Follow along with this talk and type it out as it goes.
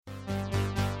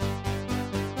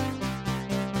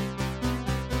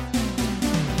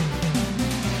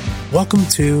Welcome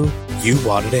to You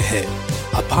Wanted a Hit,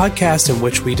 a podcast in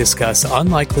which we discuss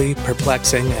unlikely,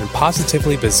 perplexing, and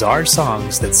positively bizarre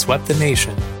songs that swept the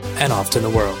nation and often the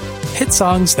world. Hit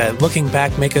songs that, looking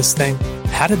back, make us think,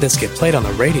 how did this get played on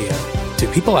the radio?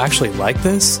 Do people actually like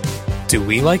this? Do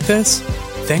we like this?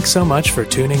 Thanks so much for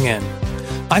tuning in.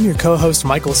 I'm your co-host,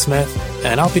 Michael Smith,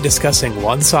 and I'll be discussing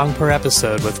one song per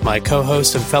episode with my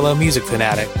co-host and fellow music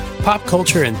fanatic, pop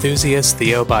culture enthusiast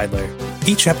Theo Beidler.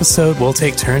 Each episode, we'll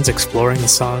take turns exploring the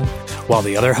song, while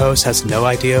the other host has no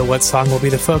idea what song will be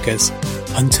the focus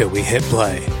until we hit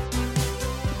play.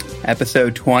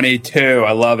 Episode 22.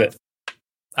 I love it.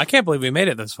 I can't believe we made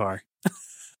it this far.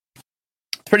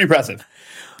 It's pretty impressive.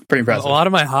 Pretty impressive. A lot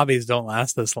of my hobbies don't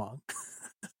last this long.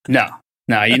 No.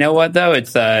 You know what, though?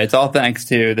 It's all thanks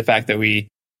to the fact that we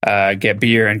get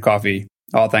beer and coffee.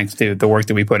 All thanks to the work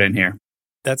that we put in here.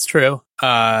 That's true.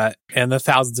 And the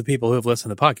thousands of people who have listened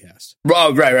to the podcast.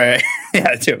 Oh, right.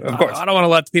 Yeah, too. Of course. I don't want to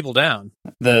let the people down.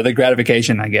 The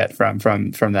gratification I get from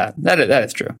that. That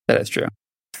is true. That is true.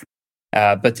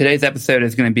 But today's episode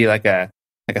is going to be like a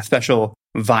special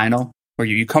vinyl where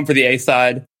you come for the A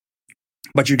side,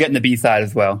 but you're getting the B side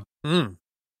as well.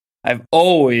 I've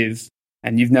always,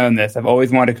 and you've known this, I've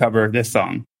always wanted to cover this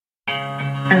song.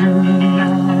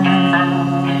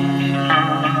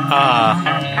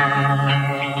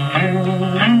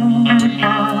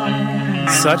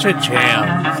 Such a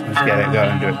jam. Let's get it, go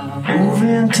and do it.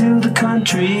 Moving to the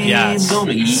country. Yes. So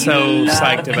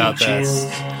psyched about this.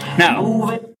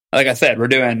 Now, like I said, we're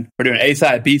doing A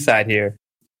side, B side here.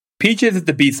 Peaches is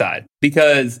the B side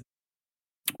because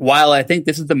while I think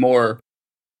this is the more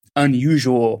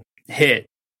unusual hit,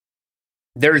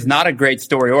 there is not a great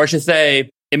story, or I should say,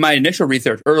 in my initial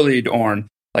research early on,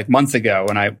 like months ago,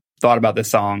 when I thought about this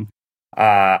song,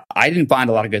 I didn't find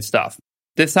a lot of good stuff.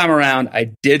 This time around,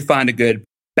 I did find a good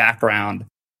background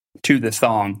to the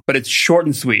song, but it's short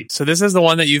and sweet. So this is the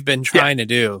one that you've been trying to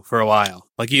do for a while.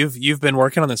 Like you've been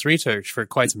working on this research for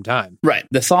quite some time. Right.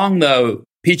 The song, though,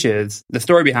 Peaches, the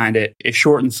story behind it is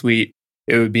short and sweet.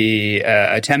 It would be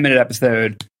a 10-minute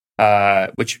episode,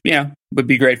 which, would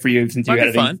be great for you since you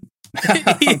had fun.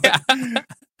 Yeah.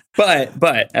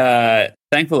 But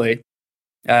thankfully,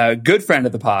 a good friend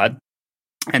of the pod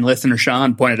and listener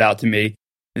Sean pointed out to me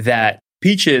that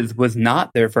Peaches was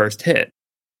not their first hit.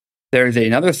 There's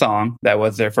another song that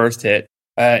was their first hit,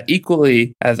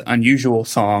 equally as unusual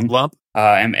song. Lump.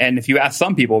 And if you ask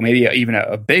some people, maybe even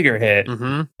a bigger hit.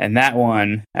 Mm-hmm. And that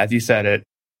one, as you said it.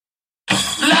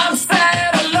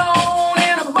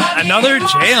 Another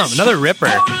jam, another ripper.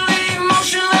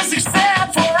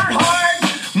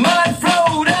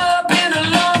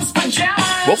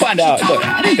 We'll find out. Look,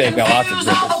 I think they've got lots of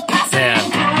rippers. Man.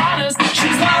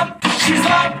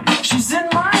 She's in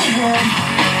my head.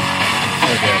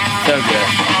 So good.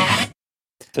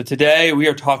 So today we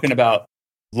are talking about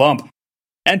Lump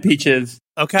and Peaches.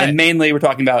 Okay. And mainly we're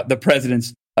talking about the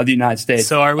presidents of the United States.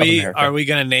 So are we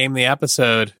going to name the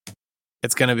episode?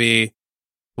 It's going to be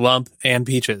Lump and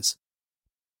Peaches.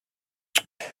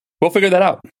 We'll figure that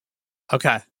out.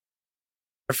 Okay.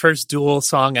 Our first dual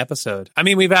song episode. I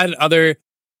mean, we've had other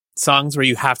songs where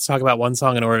you have to talk about one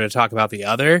song in order to talk about the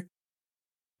other,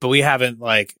 but we haven't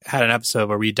had an episode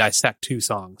where we dissect two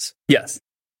songs. Yes.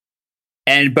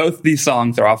 And both of these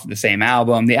songs are off of the same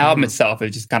album. The album itself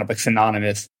is just kind of like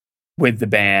synonymous with the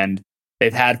band.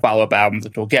 They've had follow-up albums,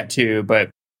 which we'll get to, but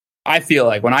I feel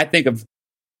like when I think of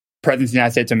Presidents of the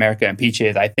United States of America and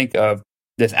Peaches, I think of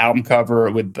this album cover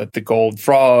with the gold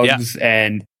frogs,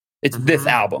 and it's this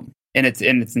album in its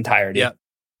entirety. Yep.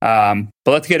 But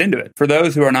let's get into it. For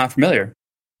those who are not familiar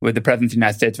with the Presidents of the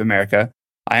United States of America,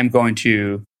 I am going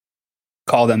to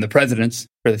call them the presidents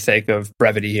for the sake of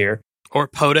brevity here. Or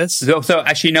POTUS. So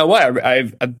actually, you know what? I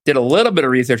did a little bit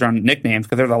of research on nicknames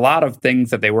because there's a lot of things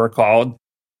that they were called.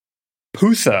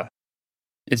 PUSA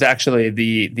is actually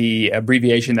the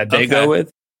abbreviation that they go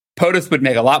with. POTUS would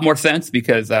make a lot more sense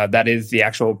because that is the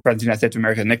actual President of the United States of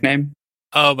America's nickname.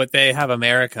 Oh, but they have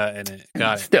America in it.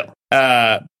 Got it. Still.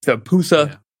 So PUSA.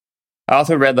 Yeah. I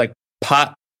also read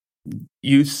pot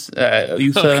USA.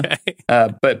 Okay.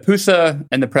 But PUSA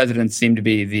and the presidents seem to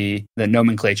be the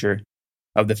nomenclature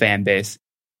of the fan base.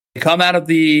 They come out of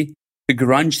the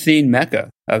grunge scene mecca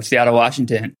of Seattle,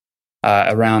 Washington,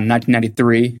 around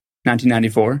 1993,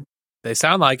 1994. They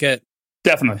sound like it.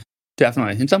 Definitely.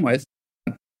 In some ways.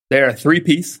 They are a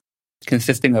three-piece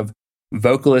consisting of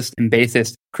vocalist and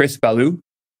bassist Chris Ballou,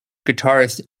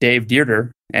 guitarist Dave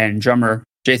Dierter, and drummer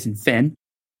Jason Finn.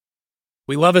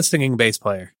 We love a singing bass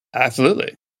player.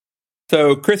 Absolutely.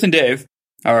 So Chris and Dave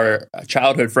are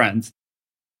childhood friends.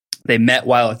 They met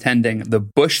while attending the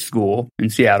Bush School in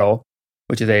Seattle,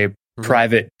 which is a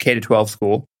private K-12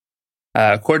 school.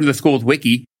 According to the school's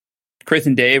wiki, Chris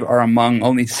and Dave are among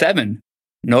only 7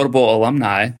 notable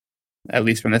alumni, at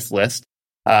least from this list.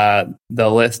 The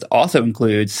list also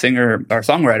includes singer or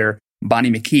songwriter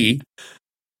Bonnie McKee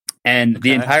and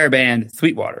the entire band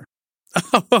Sweetwater,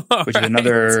 which is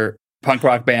another punk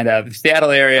rock band out of the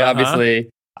Seattle area, obviously.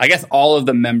 I guess all of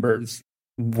the members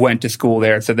went to school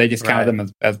there, so they just counted them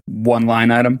as one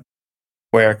line item,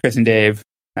 where Chris and Dave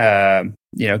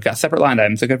got separate line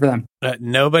items, so good for them.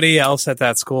 Nobody else at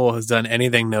that school has done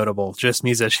anything notable, just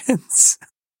musicians.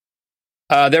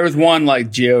 There was one like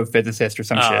geophysicist or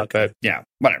some shit, but yeah,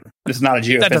 whatever. This is not a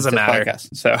geophysicist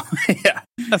podcast, so yeah.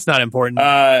 That's not important.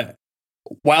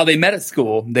 While they met at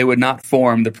school, they would not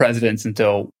form the Presidents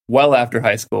until well after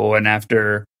high school, and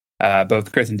after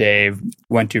both Chris and Dave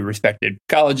went to respected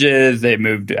colleges. They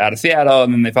moved out of Seattle,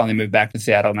 and then they finally moved back to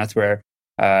Seattle, and that's where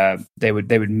they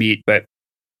would meet. But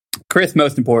Chris,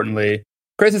 most importantly,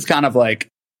 Chris is kind of like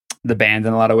the band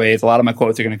in a lot of ways. A lot of my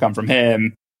quotes are going to come from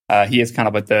him. He is kind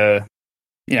of like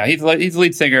he's the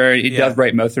lead singer. He does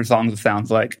write most of their songs, it sounds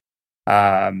like.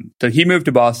 So he moved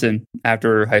to Boston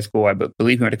after high school. I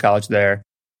believe he went to college there.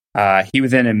 He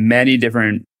was in many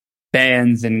different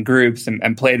bands and groups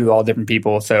and played with all different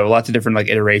people. So lots of different like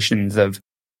iterations of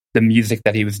the music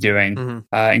that he was doing,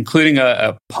 including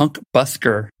a punk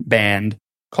busker band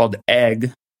called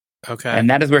Egg. Okay. And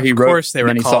that is where he wrote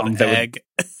many songs. Egg.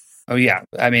 Oh, yeah.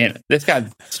 I mean, this guy's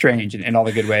strange in all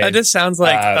the good ways. That just sounds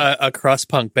like a crust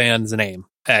punk band's name,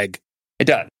 Egg. It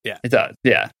does. Yeah. It does.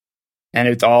 Yeah. And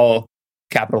it's all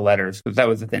capital letters because that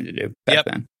was the thing to do back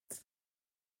then.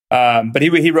 But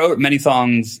he wrote many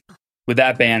songs with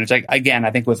that band, which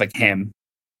I think was like him.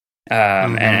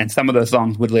 And some of those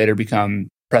songs would later become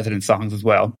President songs as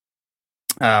well.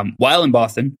 While in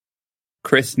Boston,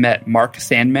 Chris met Mark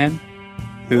Sandman,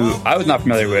 who I was not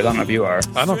familiar with. I don't know if you are.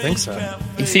 I don't think so.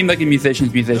 He seemed like a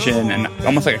musician and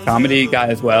almost like a comedy guy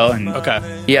as well. And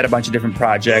he had a bunch of different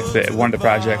projects. But one of the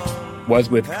projects was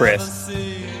with Chris.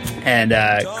 And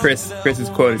Chris is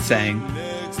quoted saying,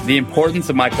 "The importance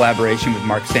of my collaboration with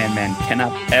Mark Sandman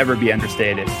cannot ever be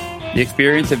understated. The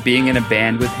experience of being in a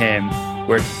band with him,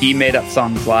 where he made up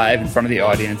songs live in front of the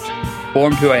audience,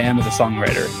 formed who I am as a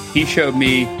songwriter. He showed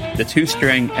me the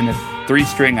 2-string and the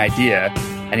 3-string idea,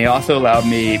 and he also allowed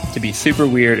me to be super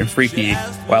weird and freaky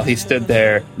while he stood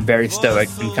there very stoic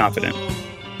and confident."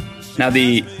 Now,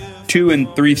 the 2 and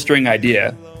 3-string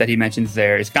idea that he mentions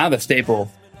there is kind of a staple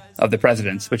of the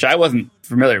Presidents, which I wasn't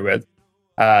familiar with.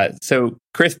 So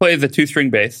Chris plays a 2-string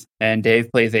bass, and Dave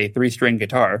plays a 3-string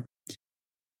guitar.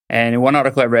 And in one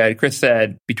article I read, Chris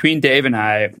said, "Between Dave and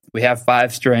I, we have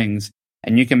 5 strings,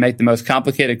 and you can make the most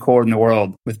complicated chord in the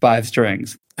world with 5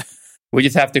 strings. We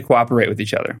just have to cooperate with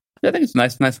each other." I think it's a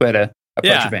nice way to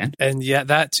approach a band. And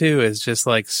that too is just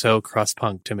like so crust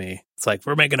punk to me. It's like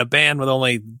we're making a band with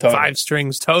only 5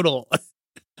 strings total.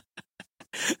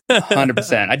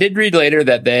 100%. I did read later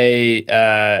that they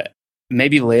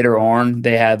maybe later on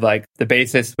they had like the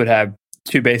bassist would have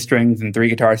 2 bass strings and 3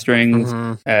 guitar strings,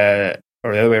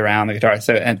 or the other way around, the guitar.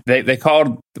 So and they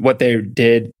called what they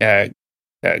did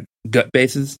gut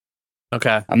basses.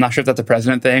 Okay. I'm not sure if that's a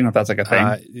President thing or if that's like a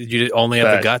thing. You only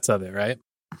have the guts of it, right?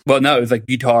 Well, no, it was like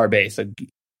guitar bass, like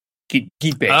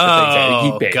geek bass.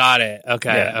 Oh, geek bass. Got it.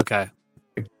 Okay, okay.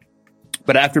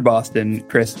 But after Boston,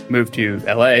 Chris moved to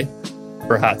LA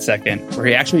for a hot second, where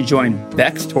he actually joined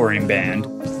Beck's touring band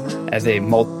as a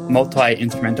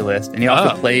multi-instrumentalist, and he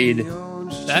also played...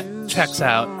 That checks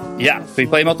out. Yeah, so he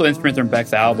played multiple instruments on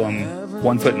Beck's album,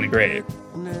 One Foot in the Grave.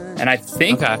 And I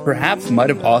think perhaps might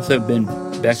have also been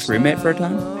Beck's roommate for a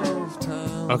time.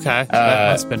 Okay,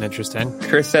 that must have been interesting.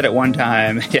 Chris said at one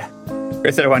time,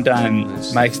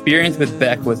 "My experience with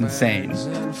Beck was insane.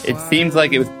 It seems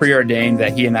like it was preordained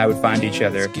that he and I would find each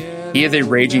other. He is a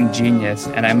raging genius,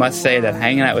 and I must say that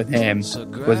hanging out with him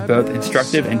was both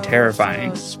instructive and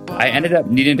terrifying. I ended up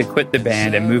needing to quit the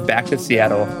band and move back to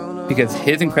Seattle because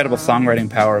his incredible songwriting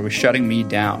power was shutting me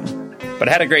down. But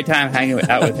I had a great time hanging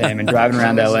out with him and driving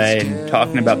around LA and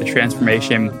talking about the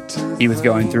transformation he was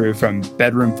going through from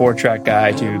bedroom 4-track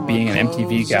guy to being an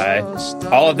MTV guy.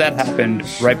 All of that happened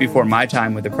right before my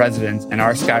time with the Presidents and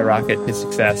our skyrocket to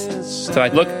success. So I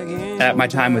look at my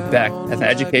time with Beck as an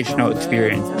educational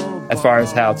experience as far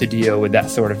as how to deal with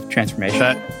that sort of transformation."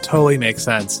 That totally makes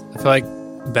sense. I feel like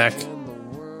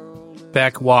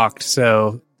Beck walked,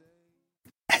 so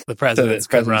the Presidents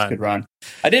could run.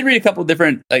 I did read a couple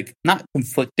different, like, not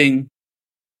conflicting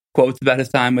quotes about his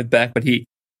time with Beck, but he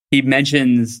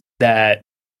mentions that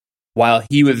while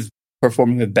he was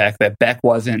performing with Beck, that Beck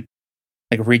wasn't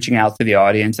like reaching out to the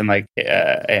audience and like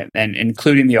and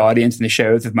including the audience in the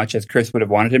shows as much as Chris would have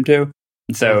wanted him to.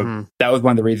 And so that was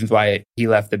one of the reasons why he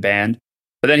left the band.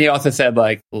 But then he also said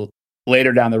like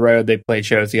later down the road they played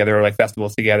shows together or like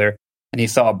festivals together, and he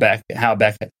saw how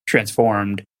Beck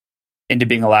transformed into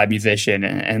being a live musician,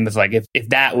 and was like, if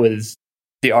that was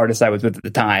the artist I was with at the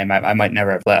time, I might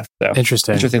never have left. So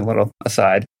interesting little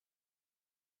aside.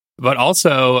 But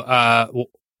also,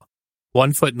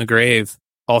 One Foot in the Grave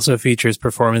also features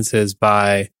performances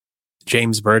by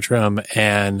James Bertram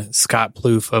and Scott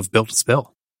Plouffe of Built to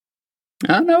Spill.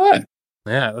 I don't know what.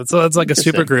 Yeah, it's like a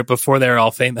super group before they're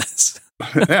all famous.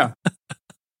 Yeah.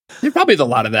 There probably is a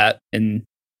lot of that in...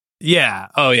 Yeah.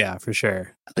 Oh, yeah, for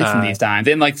sure. At least in these times.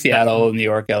 In like Seattle, New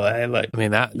York, LA. Like, I mean,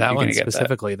 that one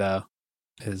specifically, though,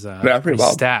 is pretty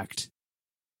well stacked.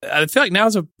 I feel like now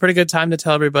is a pretty good time to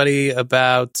tell everybody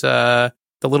about the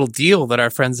little deal that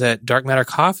our friends at Dark Matter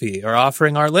Coffee are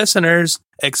offering our listeners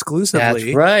exclusively.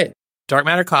 That's right. Dark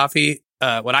Matter Coffee,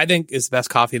 what I think is the best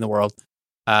coffee in the world.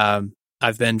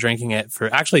 I've been drinking it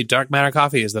for... Actually, Dark Matter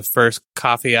Coffee is the first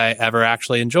coffee I ever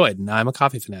actually enjoyed. Now I'm a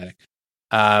coffee fanatic.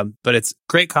 But it's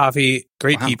great coffee,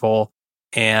 great people,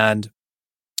 and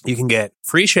you can get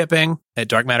free shipping at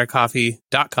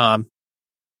darkmattercoffee.com,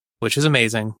 which is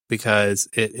amazing because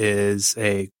it is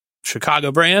a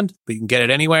Chicago brand, but you can get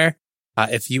it anywhere.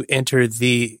 If you enter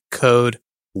the code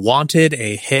Wanted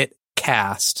a Hit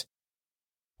Cast,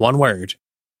 one word,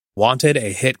 Wanted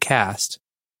a Hit Cast,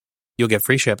 you'll get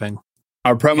free shipping.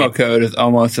 Our promo code is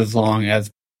almost as long as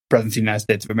President of the United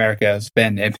States of America's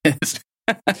band name is.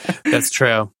 That's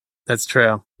true.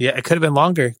 Yeah, it could have been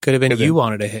longer. Could have been You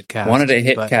Wanted a Hit Cast. Wanted a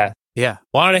Hit Cast. Yeah,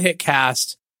 Wanted a Hit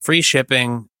Cast, free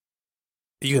shipping.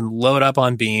 You can load up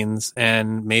on beans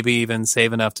and maybe even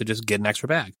save enough to just get an extra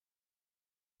bag.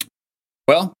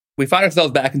 Well, we find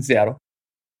ourselves back in Seattle,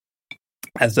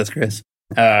 as does Chris.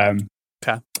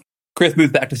 Chris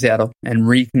moves back to Seattle and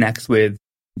reconnects with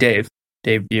Dave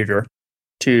Deirdre,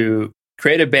 to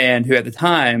create a band who at the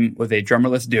time was a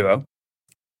drummerless duo.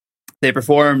 They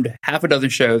performed half a dozen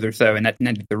shows or so in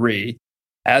 1993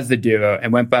 as the duo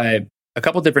and went by a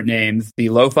couple different names, the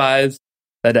Lo-Fi's,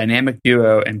 the Dynamic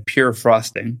Duo, and Pure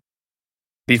Frosting,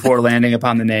 before landing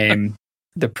upon the name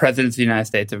the President of the United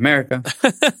States of America.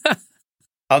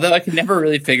 Although I could never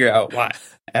really figure out why.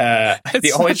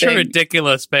 It's such a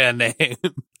ridiculous band name.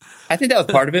 I think that was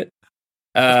part of it.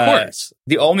 Of course.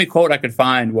 The only quote I could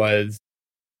find was,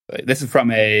 this is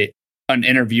from an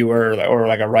interviewer or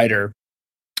like a writer,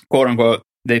 quote unquote,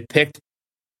 they picked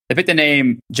the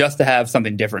name just to have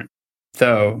something different.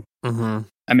 So,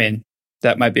 I mean,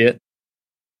 that might be it.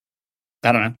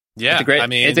 I don't know. Yeah, it's a great,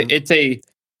 it's a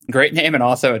great name and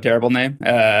also a terrible name.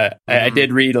 I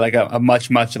did read like a much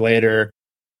later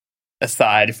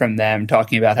aside from them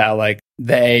talking about how like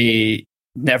they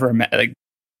never met, like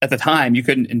at the time you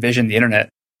couldn't envision the internet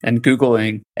and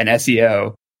Googling and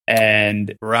SEO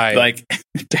and like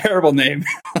terrible name.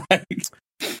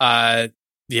 There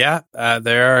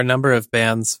are a number of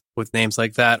bands with names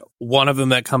like that. One of them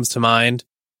that comes to mind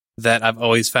that I've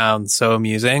always found so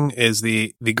amusing is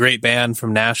the great band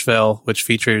from Nashville, which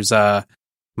features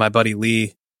my buddy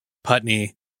Lee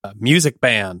Putney, Music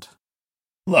Band.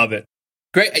 Love it.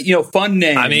 Great, fun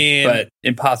name, but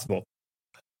impossible.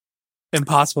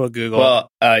 Impossible to Google. Well,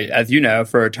 as you know,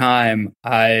 for a time,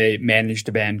 I managed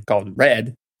a band called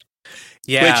Red.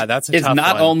 Yeah, that's a tough one. It's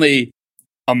not only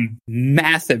a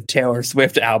massive Taylor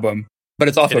Swift album, but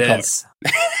it's also a color.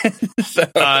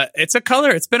 It's a color.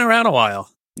 It's been around a while.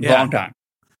 Yeah. Long time.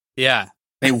 Yeah.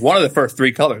 I mean, one of the first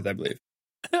three colors, I believe.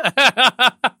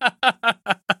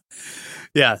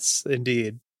 Yes,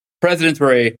 indeed. Presidents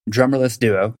were a drummerless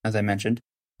duo, as I mentioned,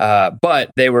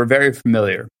 but they were very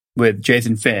familiar with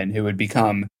Jason Finn, who would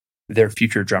become their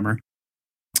future drummer.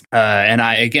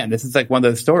 And this is like one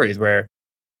of those stories where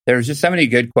there's just so many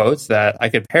good quotes that I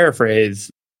could paraphrase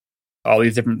all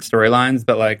these different storylines,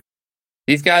 but like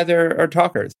these guys are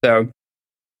talkers. So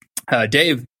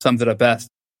Dave sums it up best,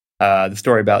 the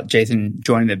story about Jason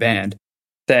joining the band,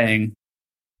 saying,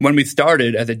 "When we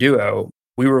started as a duo,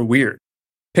 we were weird.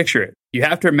 Picture it. You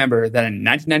have to remember that in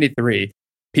 1993,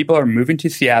 people are moving to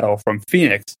Seattle from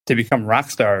Phoenix to become rock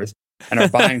stars and are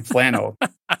buying flannel.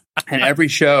 And every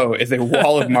show is a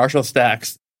wall of Marshall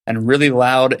stacks and really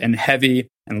loud and heavy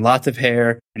and lots of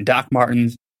hair and Doc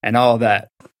Martens and all of that.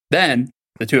 Then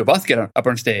the two of us get up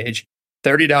on stage,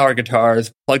 $30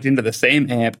 guitars plugged into the same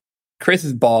amp. Chris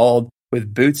is bald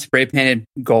with boots spray painted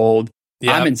gold.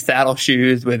 Yep. I'm in saddle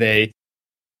shoes with a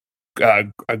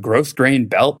gross grain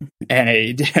belt and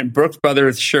a Brooks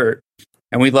Brothers shirt.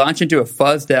 And we launch into a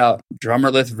fuzzed out,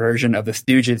 drummerless version of the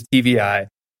Stooges TVI.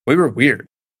 We were weird.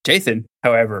 Jason,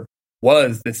 however,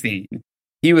 was the scene.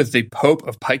 He was the Pope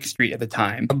of Pike Street at the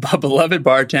time, a beloved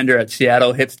bartender at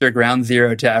Seattle hipster Ground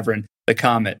Zero Tavern, The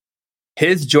Comet.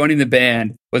 His joining the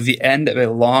band was the end of a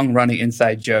long-running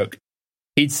inside joke.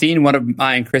 He'd seen one of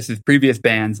my and Chris's previous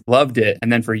bands, loved it,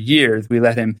 and then for years we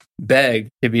let him beg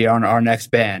to be on our next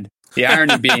band. The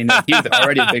irony being that he was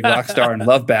already a big rock star in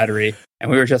Love Battery, and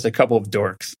we were just a couple of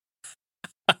dorks.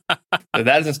 So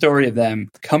that is the story of them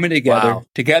coming together. Wow.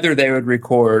 Together they would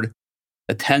record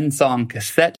a 10-song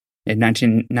cassette in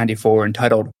 1994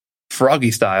 entitled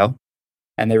Froggy Style,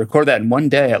 and they recorded that in one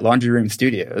day at Laundry Room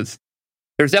Studios.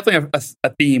 There's definitely a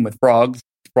theme with frogs.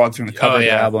 Frogs from the cover of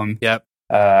the album. Yep.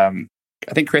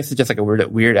 I think Chris is just like a weird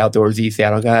outdoorsy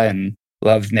Seattle guy and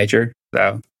loves nature.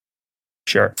 So,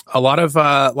 sure. A lot of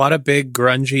big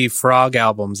grungy frog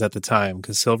albums at the time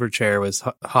because Silverchair was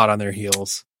hot on their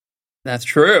heels. That's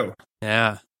true.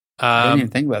 Yeah. I didn't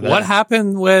even think about that. What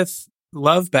happened with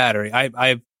Love Battery?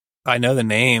 I know the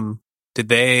name. Did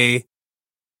they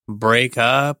break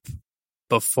up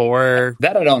before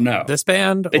that? I don't know. This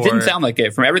band? It didn't sound like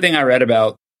it. From everything I read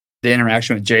about the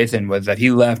interaction with Jason was that he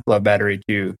left Love Battery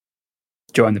to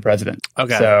join the president.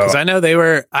 Okay. Because I know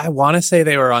I want to say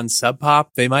they were on Sub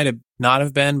Pop. They might have not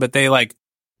have been, but they like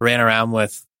ran around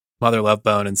with Mother Love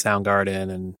Bone and Soundgarden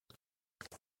and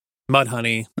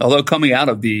Mudhoney. Although coming out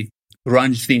of the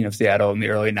grunge scene of Seattle in the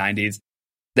early 90s,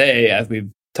 they, as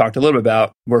we've talked a little bit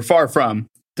about, were far from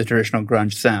the traditional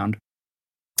grunge sound.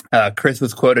 Chris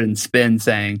was quoted in Spin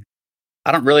saying,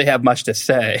 "I don't really have much to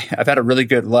say. I've had a really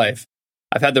good life.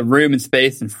 I've had the room and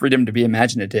space and freedom to be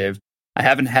imaginative. I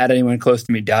haven't had anyone close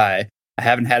to me die. I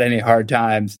haven't had any hard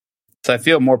times. So I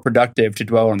feel more productive to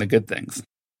dwell on the good things."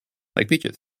 Like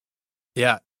Peaches.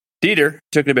 Yeah. Dieter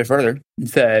took it a bit further and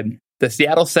said, "The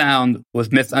Seattle sound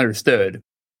was misunderstood.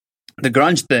 The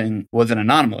grunge thing was an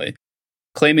anomaly,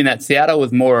 claiming that Seattle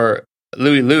was more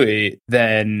Louie Louie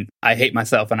than I hate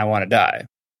myself and I want to die."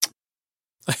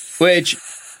 Which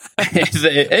is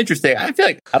interesting. I feel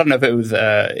like, I don't know if it was,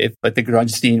 if like the grunge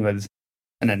scene was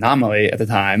an anomaly at the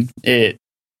time. I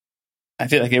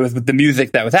feel like it was with the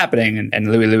music that was happening,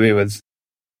 and Louie Louie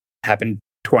happened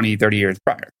 20, 30 years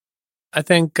prior. I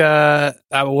think,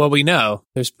 well, we know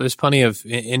there's plenty of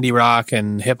indie rock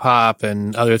and hip hop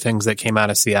and other things that came out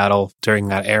of Seattle during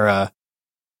that era.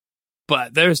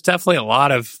 But there's definitely a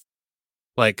lot of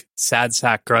like sad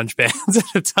sack grunge bands at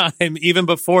the time, even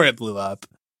before it blew up.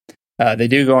 They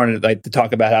do go on to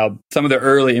talk about how some of their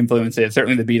early influences,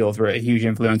 certainly the Beatles were a huge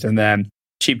influence on them.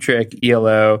 Cheap Trick,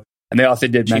 ELO, and they also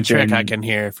did mention... Cheap Trick I can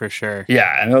hear for sure. Yeah,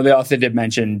 I know they also did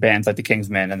mention bands like the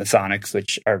Kingsmen and the Sonics,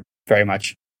 which are very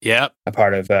much a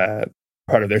part of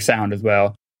their sound as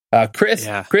well.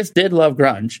 Chris did love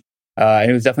grunge.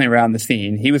 He was definitely around the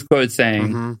scene. He was quoted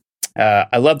saying,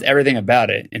 "I loved everything about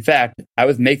it. In fact, I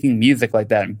was making music like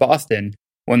that in Boston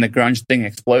when the grunge thing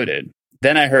exploded.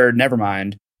 Then I heard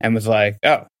Nevermind and was like,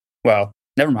 oh, well,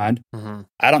 Nevermind.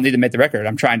 I don't need to make the record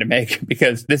I'm trying to make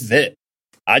because this is it.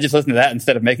 I just listen to that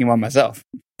instead of making one myself."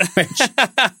 Which,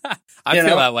 I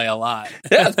feel that way a lot.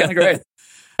 Yeah, it's kind of great.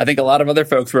 I think a lot of other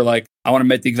folks were like, I want to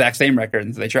make the exact same record,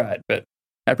 and so they tried. But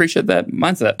I appreciate that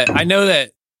mindset. I know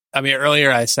that, I mean,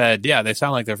 earlier I said, yeah, they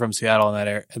sound like they're from Seattle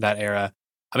in that era.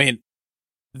 I mean,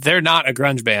 they're not a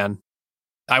grunge band.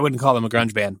 I wouldn't call them a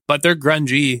grunge band, but they're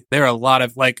grungy. There are a lot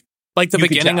of like the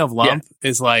beginning of Lump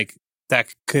is like, that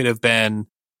could have been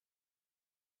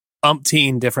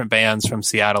umpteen different bands from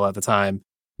Seattle at the time.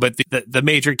 But the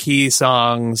major key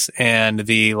songs and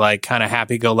the like kind of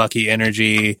happy-go-lucky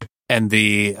energy and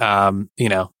the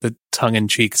the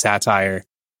tongue-in-cheek satire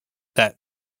that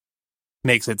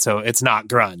makes it so it's not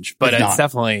grunge, but it's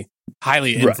definitely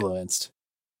highly influenced.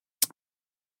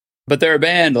 But they're a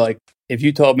band, like, if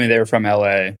you told me they were from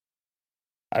LA,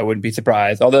 I wouldn't be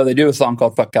surprised. Although they do a song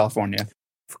called Fuck California.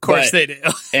 Of course they do.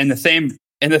 In the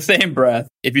same breath,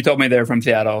 if you told me they were from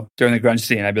Seattle during the grunge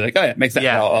scene, I'd be like, oh yeah, it makes sense.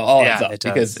 All adds up,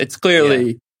 because it's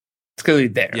clearly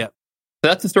there. Yep. So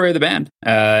that's the story of the band.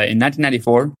 In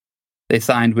 1994, they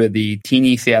signed with the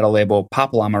teeny Seattle label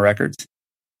Pop Llama Records,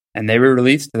 and they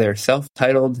released their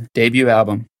self-titled debut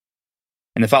album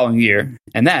in the following year.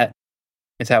 And that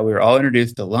is how we were all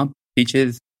introduced to Lump,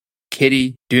 Peaches,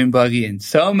 Kitty, Dune Buggy, and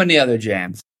so many other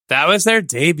jams. That was their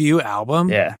debut album?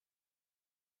 Yeah.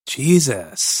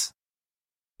 Jesus.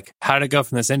 How did it go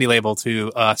from this indie label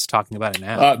to us talking about it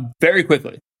now? Very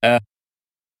quickly.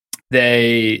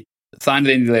 They signed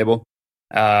the indie label,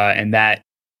 and that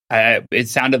it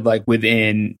sounded like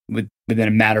within a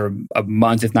matter of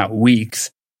months, if not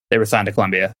weeks, they were signed to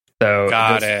Columbia.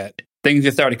 So things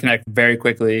just started to connect very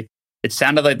quickly. It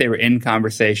sounded like they were in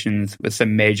conversations with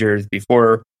some majors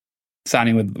before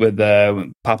signing with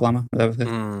Pop Llama. Was that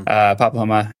what it? Pop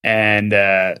Llama, and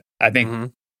I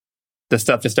think the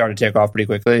stuff just started to take off pretty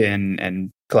quickly,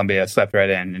 and Columbia swept right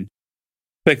in and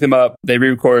picked them up. They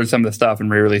re-recorded some of the stuff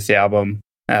and re-released the album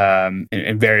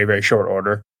in very, very short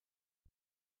order.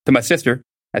 So my sister,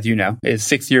 as you know, is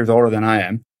 6 years older than I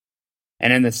am.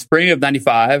 And in the spring of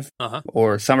 95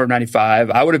 or summer of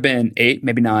 95, I would have been 8,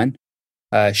 maybe 9.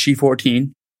 She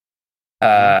 14.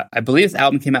 I believe this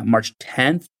album came out March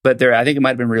 10th, but I think it might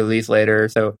have been released later.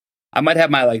 So I might have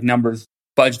my numbers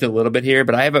fudged a little bit here,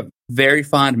 but I have a very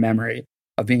fond memory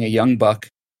of being a young buck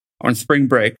on spring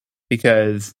break,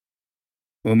 because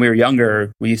when we were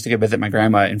younger, we used to go visit my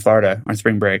grandma in Florida on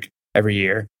spring break every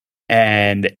year.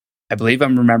 And I believe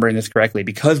I'm remembering this correctly.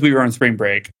 Because we were on spring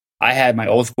break, I had my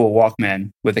old school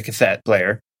Walkman with a cassette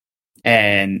player.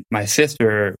 And my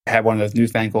sister had one of those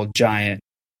newfangled giant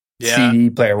CD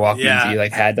player Walkmans you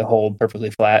had to hold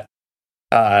perfectly flat.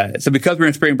 So because we were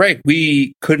in spring break,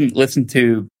 we couldn't listen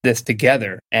to this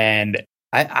together. And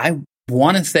I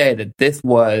want to say that this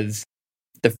was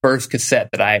the first cassette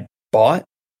that I bought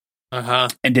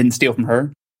and didn't steal from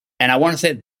her. And I want to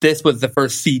say this was the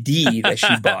first CD that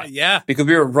she bought. Because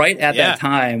we were right at that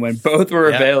time when both were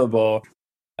available.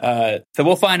 So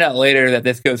we'll find out later that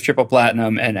this goes triple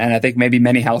platinum. And I think maybe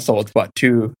many households bought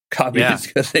 2 copies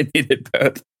because they needed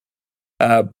both.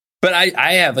 But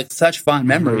I have such fond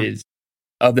memories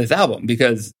of this album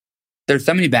because there's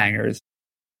so many bangers.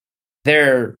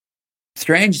 They're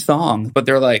strange songs, but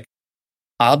they're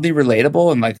oddly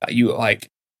relatable and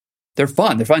they're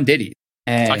fun. They're fun ditties.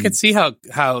 And I could see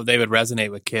how they would resonate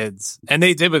with kids, and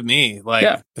they did with me.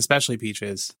 Especially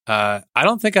Peaches. I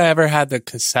don't think I ever had the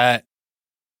cassette,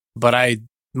 but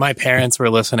my parents were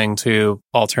listening to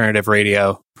alternative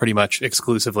radio pretty much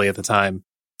exclusively at the time.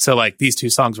 So these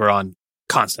 2 songs were on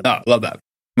constantly. Oh, love that.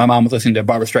 My mom was listening to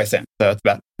Barbra Streisand, so that's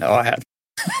about all I had.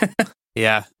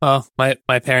 Yeah. Well,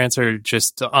 my parents are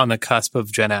just on the cusp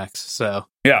of Gen X, so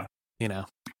yeah, my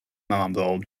mom's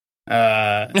old.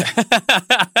 Well,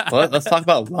 let's talk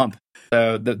about Lump.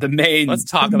 So the main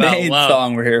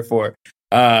song we're here for.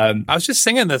 I was just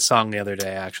singing this song the other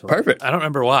day, actually. Perfect. I don't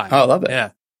remember why. Oh, I love it. Yeah.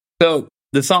 So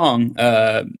the song,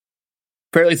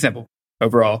 fairly simple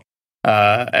overall,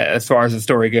 as far as the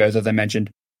story goes, as I mentioned.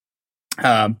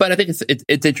 But I think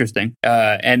it's interesting.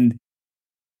 And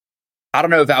I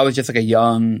don't know if I was just a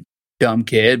young, dumb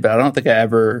kid, but I don't think I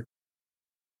ever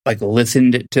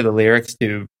listened to the lyrics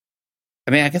to.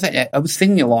 I mean, I guess I was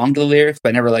singing along to the lyrics, but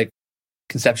I never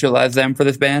conceptualized them for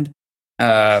this band.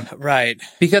 Right.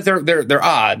 Because they're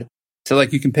odd. So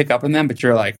you can pick up on them, but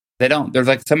you're they don't. There's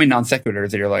so many non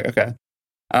sequiturs that you're okay.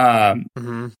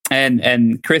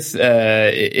 And Chris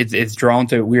is drawn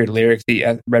to weird lyrics. He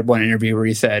read one interview where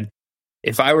he said,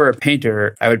 "If I were a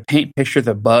painter, I would paint pictures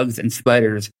of bugs and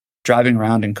spiders driving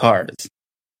around in cars."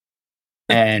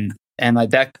 And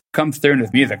that comes through in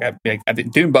his music. I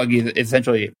think Dune Buggy is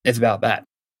essentially it's about that.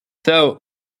 So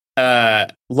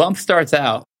Lump starts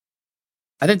out.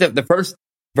 I think that the first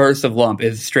verse of Lump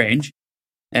is strange,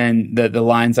 and the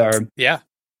lines are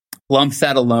Lump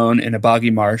sat alone in a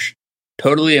boggy marsh,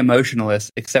 totally emotionless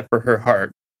except for her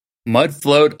heart. Mud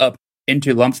flowed up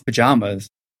into Lump's pajamas.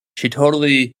 She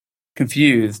totally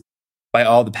confused by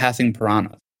all the passing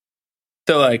piranhas.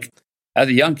 So as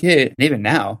a young kid, and even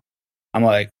now, I'm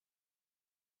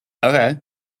okay,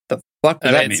 the fuck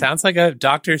does that mean? It sounds like a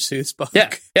Dr. Seuss book.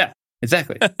 Yeah,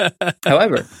 exactly.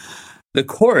 However, the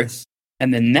chorus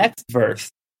and the next verse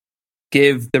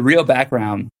give the real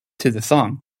background to the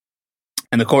song.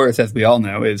 And the chorus, as we all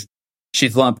know, is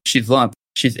she's lump, she's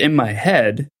in my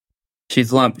head.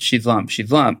 She's lump,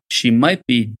 she might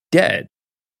be dead.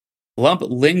 Lump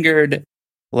lingered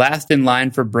last in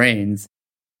line for brains,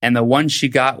 and the one she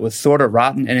got was sort of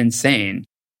rotten and insane.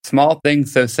 Small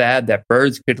things so sad that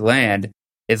birds could land.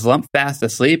 Is Lump fast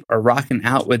asleep or rocking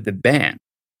out with the band?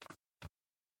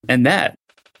 And that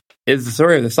is the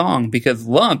story of the song, because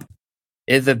Lump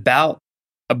is about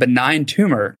a benign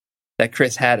tumor that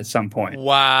Chris had at some point.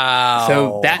 Wow.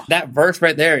 So that verse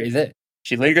right there is it.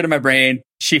 She lingered in my brain.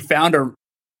 She found a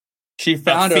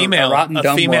rotten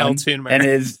dumb female one, tumor,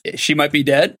 and she might be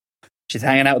dead. She's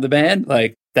hanging out with the band.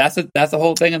 That's the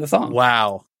whole thing of the song.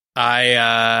 Wow.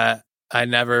 I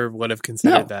never would have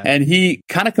considered that. And he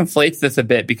kind of conflates this a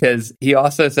bit, because he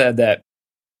also said that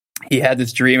he had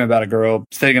this dream about a girl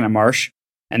sitting in a marsh,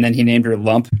 and then he named her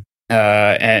Lump,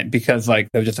 and because it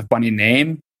was just a funny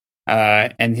name.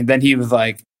 And then he was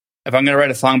like, if I'm going to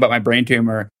write a song about my brain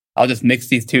tumor, I'll just mix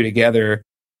these two together,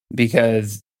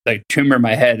 because tumor in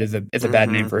my head is a bad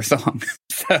name for a song.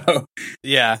 So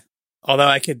yeah, although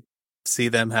I could see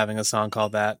them having a song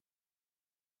called that.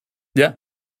 Yeah.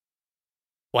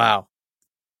 Wow.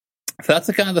 So that's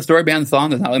the kind of the story behind the song.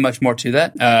 There's not really much more to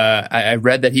that. I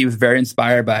read that he was very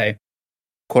inspired by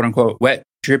quote unquote wet,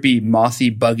 drippy, mossy,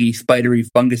 buggy, spidery,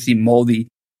 fungusy, moldy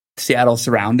Seattle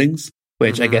surroundings,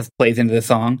 which I guess plays into the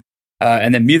song.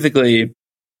 And then musically,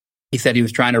 he said he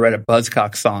was trying to write a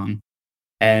Buzzcock song.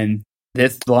 And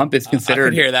this Lump is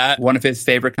considered one of his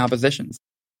favorite compositions.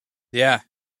 Yeah.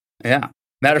 Yeah.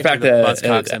 Matter of fact,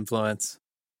 Buzzcock's influence.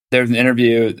 There was an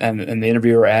interview, and the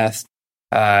interviewer asked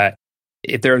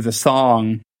if there was a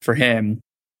song for him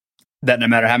that no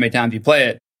matter how many times you play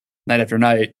it, night after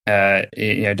night, does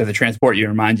it transport you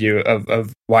and remind you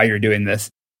of why you're doing this?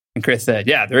 And Chris said,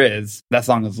 yeah, there is. That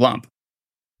song is Lump.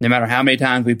 No matter how many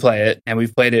times we play it, and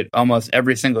we've played it almost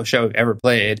every single show we've ever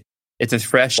played, it's as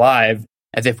fresh live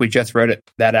as if we just wrote it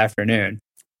that afternoon.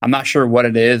 I'm not sure what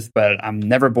it is, but I'm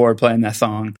never bored playing that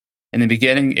song. In the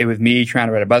beginning, it was me trying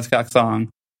to write a Buzzcock song.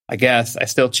 I guess I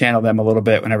still channel them a little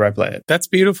bit whenever I play it. That's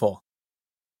beautiful.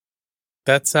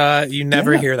 That's, you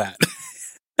never hear that.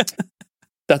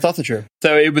 That's also true.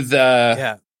 So it was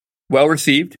well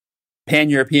received.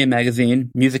 Pan-European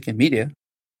magazine, Music and Media,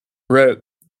 wrote,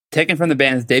 taken from the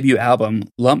band's debut album,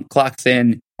 Lump clocks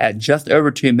in at just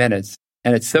over 2 minutes,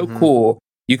 and it's so cool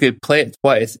you could play it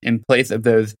twice in place of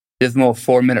those dismal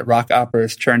 4-minute rock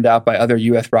operas churned out by other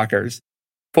U.S. rockers.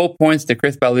 Full points to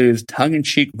Chris Ballou's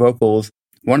tongue-in-cheek vocals,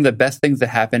 one of the best things that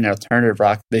happened in alternative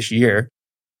rock this year.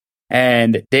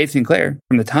 And Dave Sinclair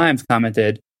from The Times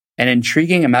commented, an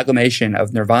intriguing amalgamation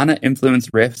of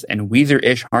Nirvana-influenced riffs and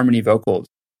Weezer-ish harmony vocals.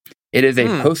 It is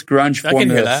a post-grunge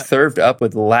formula served up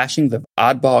with lashings of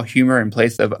oddball humor in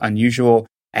place of unusual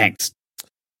angst.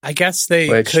 I guess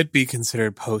they could be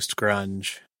considered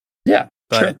post-grunge. Yeah,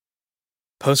 but sure.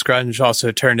 Post-grunge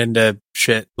also turned into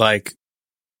shit like,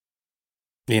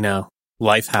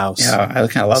 Lifehouse. Yeah, I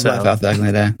kind of love Lifehouse back in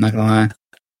the day. Not gonna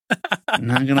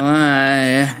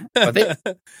lie. Are they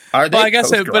well, I guess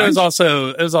but it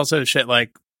was also shit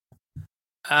like,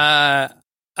 I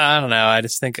don't know. I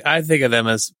think of them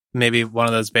as maybe one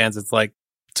of those bands that's like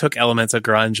took elements of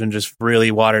grunge and just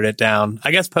really watered it down.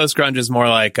 I guess post-grunge is more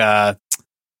like,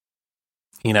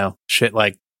 shit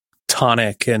like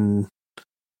Tonic and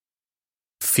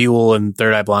Fuel and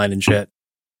Third Eye Blind and shit.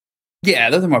 Yeah,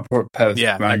 those are more post-grunge.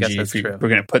 Yeah, I guess that's true. We're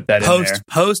going to put that in there.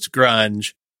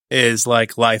 Post-grunge is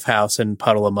like Lifehouse and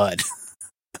Puddle of Mud.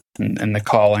 And The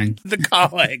Calling. The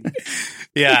Calling.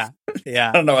 Yeah.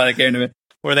 I don't know why that came to me.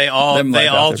 Where they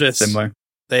all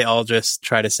just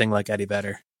try to sing like Eddie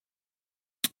Vedder.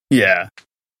 Yeah.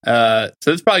 So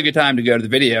it's probably a good time to go to the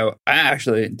video. I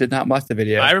actually did not watch the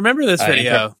video. I remember this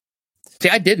video. See,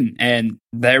 I didn't, and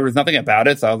there was nothing about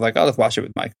it, so I was like, "Oh, let's watch it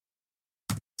with Mike."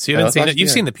 So you haven't seen it?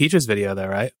 You've seen the Peaches video, though,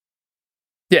 right?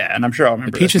 Yeah, and I'm sure I'll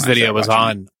remember. The Peaches video was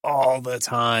on all the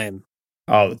time.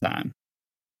 All the time.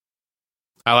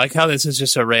 I like how this is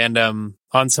just on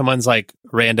someone's like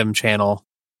random channel.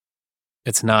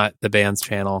 It's not the band's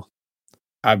channel.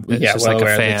 It's just like a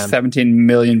fan. Like 17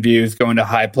 million views going to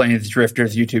High Plains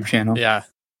Drifters YouTube channel. Yeah.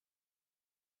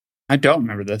 I don't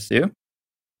remember this, do you?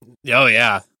 Oh,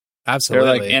 yeah. Absolutely.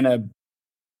 They're like in a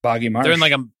boggy marsh. They're in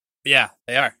like yeah,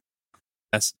 they are.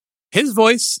 Yes. His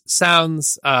voice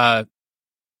sounds quite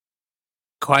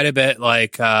a bit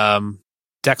like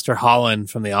Dexter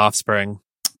Holland from The Offspring.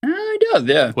 It does,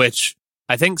 yeah. Which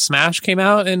I think Smash came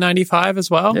out in 95 as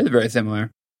well. They're very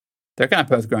similar. They're kind of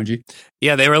post-grungy.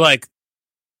 Yeah, they were like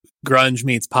grunge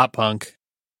meets pop punk.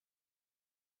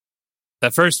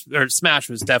 Smash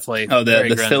was definitely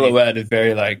the silhouette is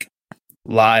very like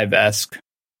Live-esque.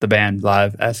 The band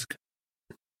Live-esque.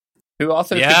 Who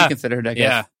also could be considered, I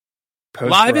guess,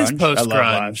 post-grunge. Live is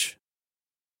post-grunge.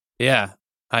 Yeah,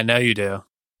 I know you do.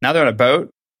 Now they're on a boat.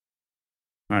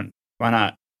 Why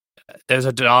not? There's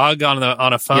a dog on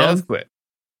a phone. Yeah, that's quick.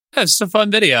 Yeah, it's just a fun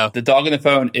video. The dog on the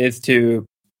phone is to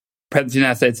President of the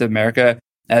United States of America,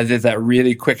 as is that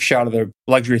really quick shot of the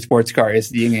luxury sports car is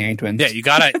the Yin Yang Twins. Yeah, you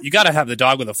gotta have the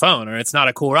dog with a phone, or it's not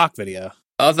a cool rock video.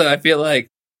 Also, I feel like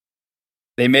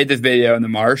they made this video in the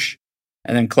marsh,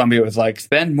 and then Columbia was like,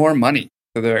 spend more money.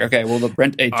 So they're like, okay, we'll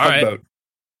rent a tugboat. Right.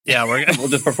 Yeah, we'll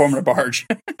just perform in a barge.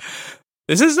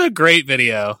 This is a great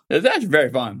video. It's actually very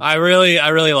fun. I really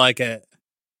like it.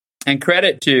 And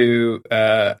credit to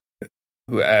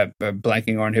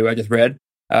blanking on who I just read.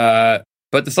 But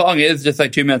the song is just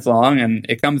like 2 minutes long, and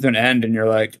it comes to an end, and you're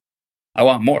like, I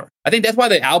want more. I think that's why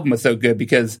the album was so good,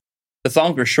 because the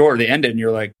songs were short. They ended, and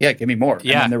you're like, yeah, give me more.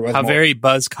 Yeah, and there was how more. Very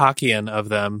Buzzcockian of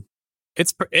them.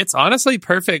 It's honestly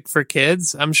perfect for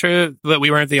kids. I'm sure that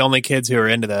we weren't the only kids who were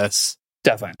into this.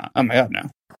 Definitely not. Oh my God, no.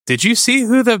 Did you see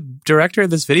who the director of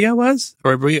this video was?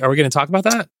 Or are we going to talk about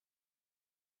that?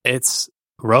 It's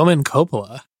Roman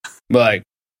Coppola. Like,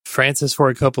 Francis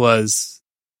Ford Coppola's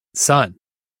son.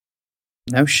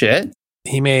 No shit.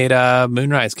 He made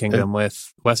Moonrise Kingdom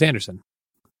with Wes Anderson.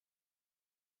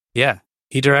 Yeah,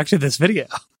 he directed this video.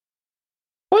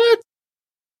 What?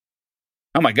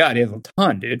 Oh my god, he has a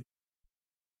ton, dude.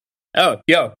 Oh,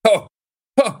 yo, oh.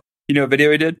 You know what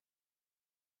video he did?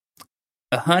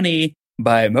 A Honey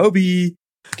by Moby.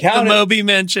 Count the it. Moby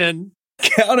mention.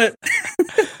 Count it.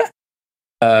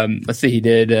 Let's see. He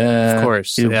did. Of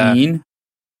course, Lean.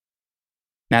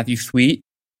 Matthew Sweet.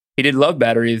 He did Love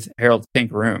Batteries. Harold's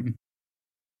Pink Room.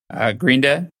 Green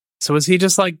Day. So was he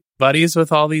just like buddies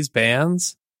with all these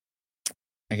bands?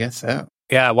 I guess so.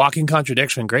 Yeah, Walking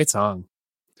Contradiction, great song.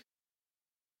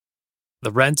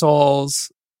 The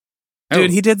Rentals.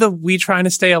 Dude, he did the We Trying to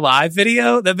Stay Alive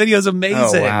video. That video's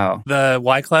amazing. Oh, wow. The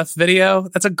Wyclef video.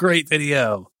 That's a great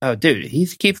video. Oh, dude, he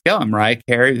keeps going. Mariah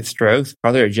Carey, The Strokes,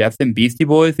 Brother Jefferson, Beastie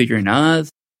Boys featuring Nas,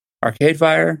 Arcade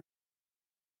Fire.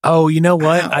 Oh, you know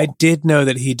what? Wow. I did know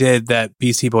that he did that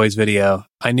Beastie Boys video.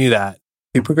 I knew that.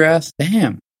 Supergrass?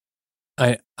 Damn.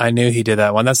 I knew he did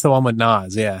that one. That's the one with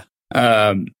Nas, yeah.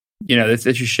 This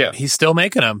is your show. He's still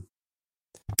making them.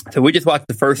 So we just watched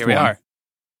the first Here one. we are.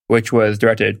 Which was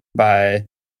directed by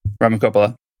Roman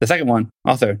Coppola. The second one,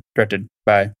 also directed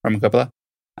by Roman Coppola.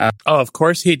 Of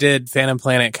course he did Phantom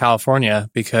Planet California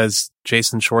because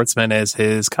Jason Schwartzman is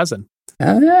his cousin.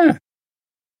 Oh, yeah.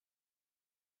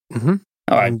 Mm-hmm.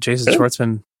 Oh, and Jason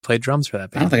Schwartzman played drums for that I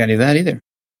band. don't think I knew that either.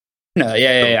 No,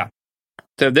 yeah.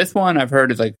 So this one I've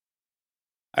heard is like,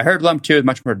 I heard Lump 2 is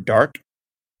much more dark,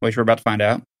 which we're about to find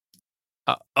out.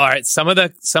 All right, some of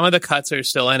the cuts are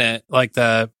still in it, like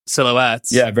the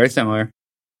silhouettes. Yeah, very similar.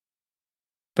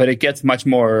 But it gets much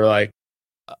more like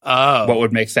what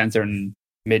would make sense in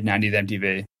mid-90s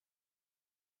MTV.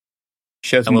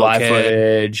 Show some live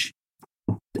footage.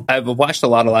 I've watched a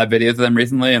lot of live videos of them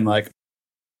recently, and like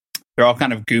they're all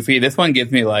kind of goofy. This one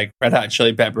gives me like Red Hot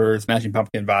Chili Peppers, Smashing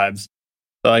Pumpkin vibes.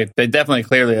 So like they definitely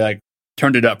clearly like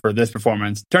turned it up for this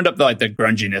performance. Turned up the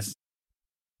grunginess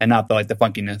and not the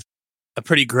funkiness. A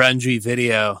pretty grungy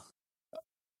video.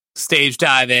 Stage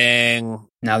diving.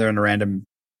 Now they're in a random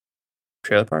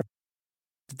trailer park.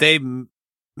 Did they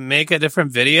make a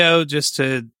different video just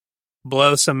to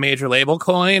blow some major label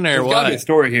coin, or There's what? gotta be a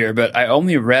story here, but I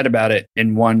only read about it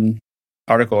in one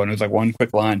article, and it was like one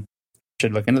quick line.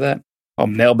 Should look into that. I'll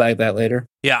mailbag that later.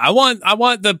 Yeah, I want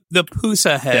the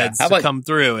Pusa heads to come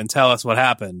through and tell us what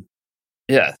happened.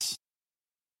 Yes.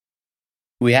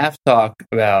 We have to talk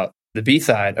about the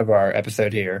B-side of our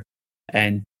episode here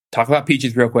and talk about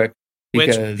Peaches real quick.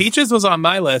 Which Peaches was on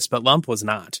my list, but Lump was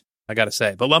not, I gotta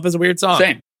say. But Lump is a weird song.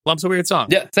 Same. Lump's a weird song.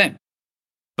 Yeah, same.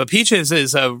 But Peaches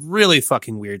is a really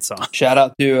fucking weird song. Shout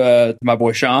out to my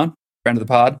boy Sean, friend of the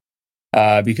pod,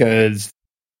 because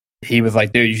he was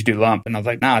like, dude, you should do Lump. And I was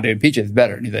like, nah, dude, Peaches is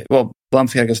better. And he's like, well,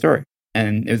 Lump's got a good story.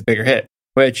 And it was a bigger hit,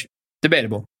 which,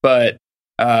 debatable. But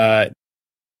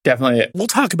definitely. We'll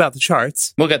talk about the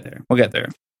charts. We'll get there.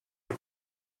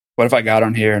 What if I got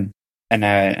on here and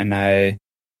I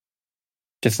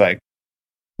just like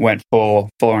went full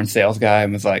on sales guy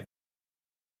and was like,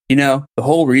 the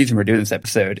whole reason we're doing this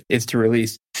episode is to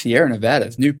release Sierra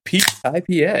Nevada's new Peach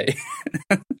IPA.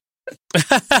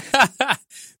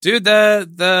 Dude,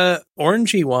 the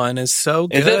orangey one is so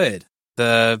good.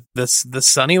 The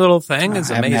sunny little thing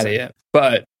is amazing. I haven't had it yet,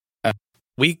 but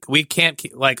we can't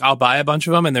I'll buy a bunch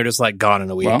of them and they're just like gone in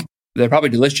a week. Well, they're probably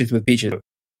delicious with peaches.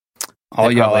 All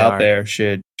y'all out there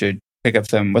should pick up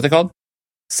some. What's it called?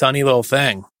 Sunny little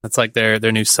thing. That's like their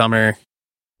new summer.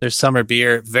 Their summer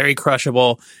beer, very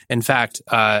crushable. In fact,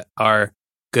 our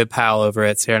good pal over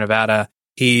at Sierra Nevada,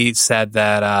 he said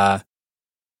that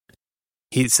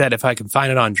if I can find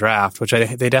it on draft, which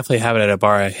they definitely have it at a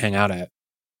bar I hang out at.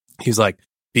 He's like,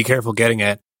 be careful getting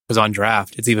it because on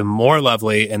draft it's even more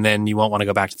lovely, and then you won't want to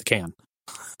go back to the can.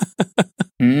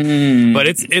 But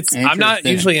it's I'm not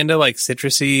usually into like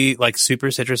citrusy, like super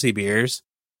citrusy beers.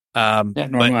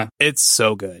 But it's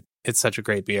so good. It's such a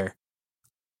great beer.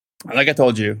 Like I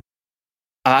told you,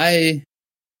 I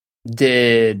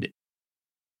did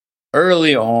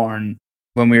early on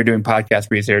when we were doing podcast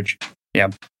research,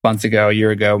 months ago, a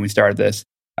year ago when we started this,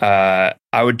 I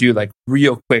would do like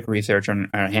real quick research on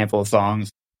a handful of songs,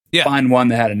 find one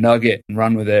that had a nugget and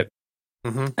run with it.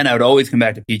 Mm-hmm. And I would always come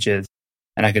back to Peaches,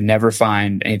 and I could never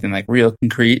find anything like real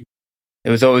concrete. It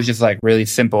was always just like really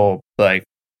simple, like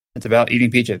it's about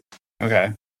eating peaches.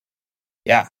 Okay.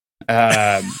 Yeah.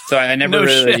 So I never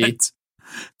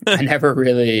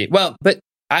but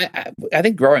I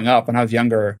think growing up when I was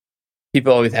younger,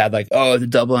 people always had like, oh, it's a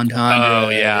double entendre. Oh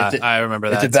yeah, I remember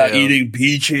that. It's about eating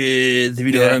peaches, if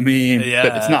you know what I mean. Yeah.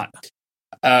 But it's not.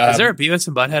 Is there a Beavis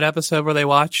and Butthead episode where they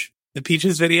watch the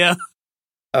Peaches video?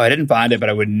 Oh, I didn't find it, but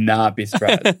I would not be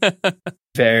surprised.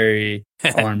 Very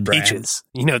on brand. Peaches.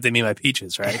 You know what they mean by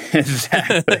peaches, right?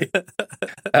 Exactly.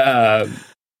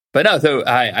 But no, so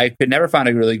I could never find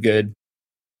a really good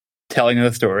telling of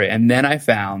the story. And then I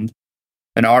found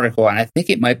an article, and I think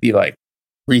it might be like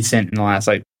recent in the last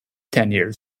like 10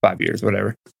 years, 5 years,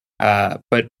 whatever.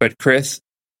 But Chris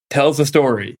tells the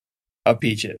story of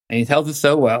Peaches, and he tells it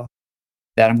so well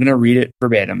that I'm going to read it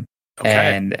verbatim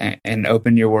and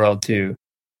open your world to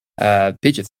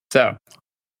Peaches. So,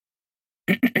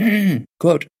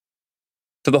 quote,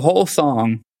 so the whole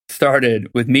song started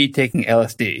with me taking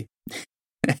LSD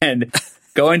and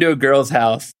going to a girl's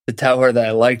house to tell her that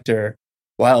I liked her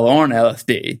while on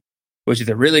LSD, which is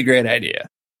a really great idea.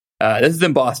 This is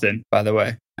in Boston, by the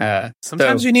way.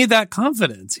 Sometimes you need that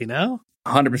confidence, you know?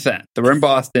 100%. So we're in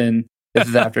Boston. This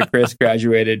is after Chris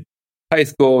graduated high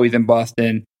school. He's in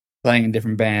Boston playing in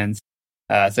different bands.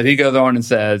 So he goes on and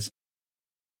says,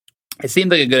 it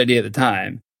seemed like a good idea at the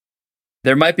time.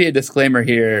 There might be a disclaimer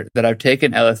here that I've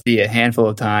taken LSD a handful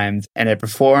of times and it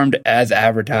performed as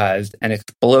advertised and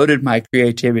exploded my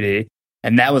creativity,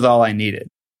 and that was all I needed.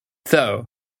 So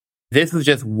this was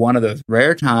just one of those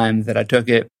rare times that I took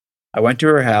it. I went to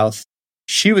her house.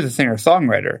 She was a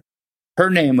singer-songwriter. Her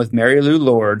name was Mary Lou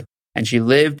Lord, and she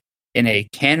lived in a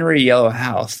canary yellow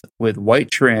house with white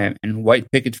trim and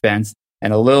white picket fence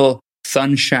and a little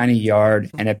sunshiny yard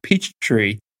and a peach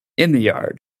tree in the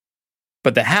yard.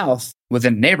 But the house was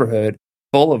in a neighborhood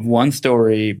full of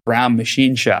one-story brown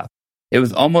machine shop. It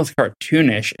was almost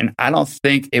cartoonish, and I don't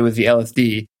think it was the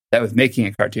LSD that was making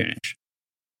it cartoonish.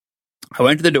 I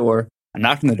went to the door, I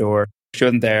knocked on the door, she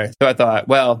wasn't there, so I thought,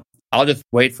 well, I'll just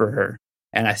wait for her.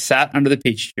 And I sat under the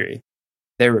peach tree.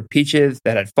 There were peaches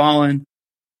that had fallen,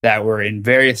 that were in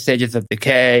various stages of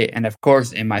decay, and of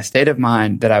course, in my state of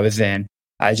mind that I was in,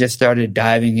 I just started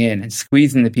diving in and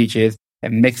squeezing the peaches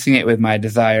and mixing it with my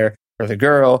desire for the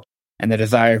girl and the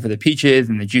desire for the peaches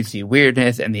and the juicy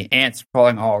weirdness and the ants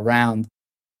crawling all around.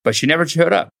 But she never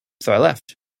showed up, so I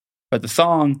left. But the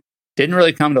song didn't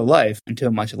really come to life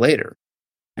until much later,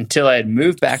 until I had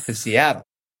moved back to Seattle.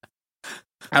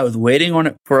 I was waiting on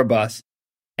it for a bus,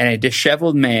 and a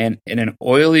disheveled man in an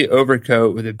oily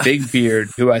overcoat with a big beard,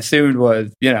 who I assumed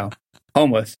was,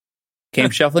 homeless,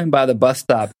 came shuffling by the bus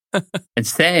stop and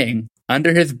saying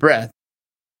under his breath,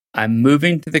 I'm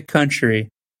moving to the country,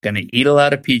 gonna eat a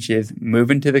lot of peaches,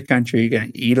 moving to the country,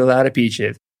 gonna eat a lot of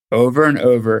peaches, over and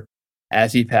over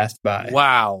as he passed by.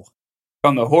 Wow.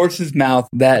 From the horse's mouth,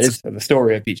 that is the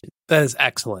story of Peaches. That is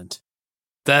excellent.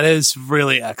 That is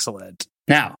really excellent.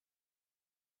 Now,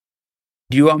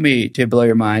 do you want me to blow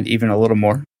your mind even a little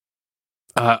more?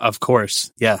 Of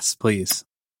course. Yes, please.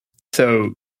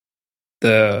 So,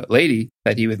 the lady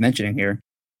that he was mentioning here,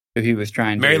 who he was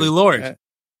trying to... Mary Lou Lord.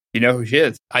 You know who she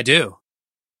is? I do.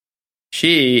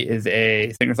 She is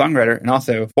a singer-songwriter and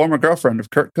also former girlfriend of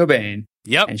Kurt Cobain.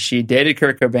 Yep. And she dated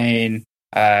Kurt Cobain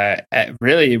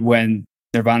really when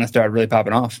Nirvana started really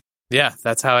popping off. Yeah,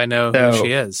 that's how I know who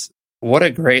she is. What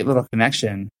a great little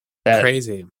connection that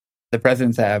crazy the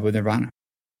presidents have with Nirvana.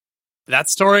 That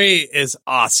story is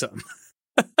awesome.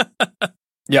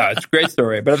 Yeah, it's a great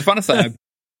story. But at the fun side,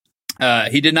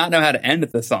 he did not know how to end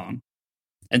the song.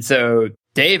 And so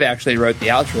Dave actually wrote the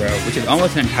outro, which is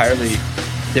almost an entirely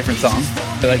different song.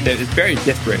 So it's very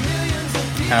disparate.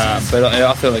 But it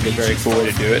also a very cool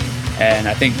way to do it. And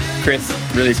I think Chris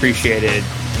really appreciated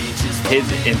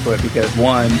his input because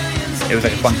one, it was a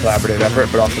fun collaborative effort,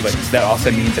 but also that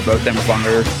also means that both of them were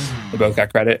songwriters. They both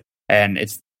got credit, and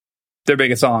it's their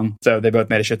biggest song, so they both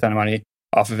made a shit ton of money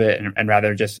off of it, and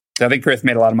rather just. So I think Chris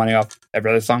made a lot of money off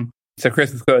every other song. So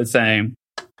Chris was quoted saying,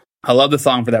 "I love the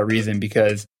song for that reason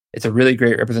because it's a really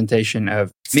great representation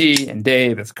of me and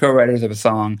Dave as co-writers of a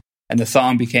song, and the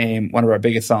song became one of our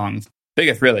biggest songs,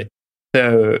 biggest really.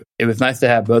 So it was nice to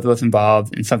have both of us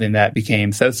involved in something that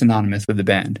became so synonymous with the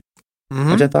band,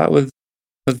 which I thought was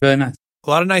really nice." A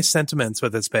lot of nice sentiments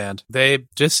with this band. They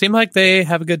just seem like they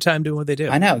have a good time doing what they do.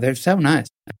 I know, they're so nice.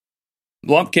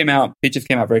 Lump came out, Peaches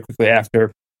came out very quickly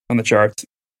after on the charts.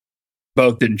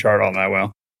 Both didn't chart all that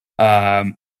well.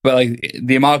 But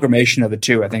the amalgamation of the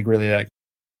two, I think, really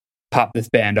popped this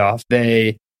band off.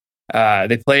 They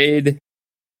played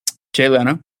Jay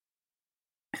Leno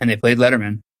and they played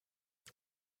Letterman.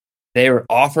 They were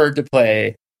offered to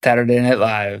play Saturday Night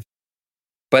Live,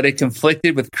 but it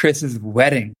conflicted with Chris's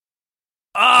wedding.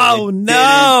 Oh,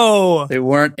 no! They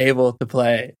weren't able to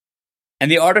play.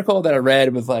 And the article that I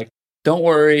read was don't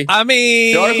worry. I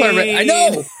mean... The article I read... I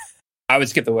know! I would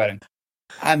skip the wedding.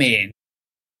 I mean,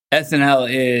 SNL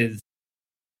is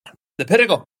the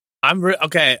pinnacle. I'm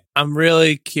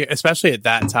really curious, especially at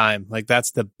that time. Like,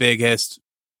 that's the biggest.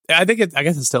 I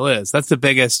guess it still is. That's the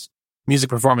biggest music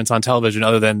performance on television,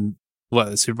 other than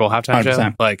the Super Bowl halftime 100%.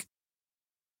 show. Like,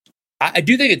 I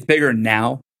do think it's bigger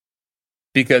now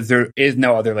because there is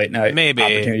no other late night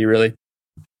opportunity, really.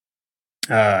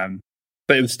 But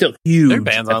it was still huge. There are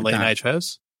bands on late night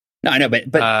shows. No, I know, but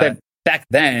back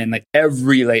then, like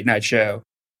every late night show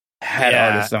had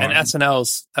artists on. And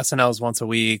SNL's once a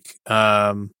week.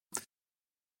 I'm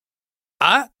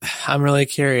really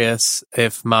curious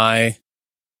if my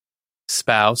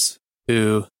spouse,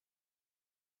 who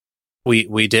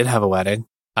we did have a wedding,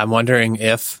 I'm wondering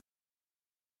if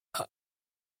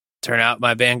turn out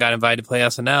my band got invited to play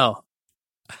SNL.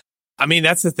 I mean,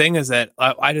 that's the thing, is that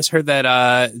I just heard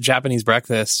that Japanese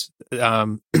Breakfast, they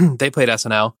played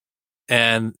SNL,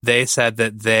 and they said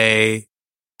that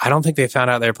I don't think they found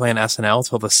out they were playing SNL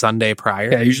till the Sunday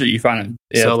prior. Yeah, usually you find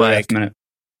it. Yeah, so last minute.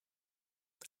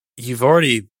 You've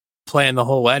already planned the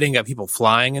whole wedding, got people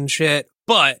flying and shit,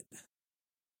 but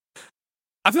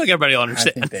I feel like everybody will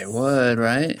understand. I think they would,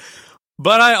 right?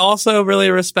 But I also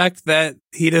really respect that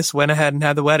he just went ahead and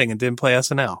had the wedding and didn't play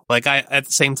SNL. Like, at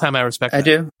the same time, I respect that. I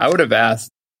do. I would have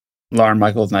asked Lorne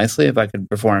Michaels nicely if I could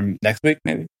perform next week,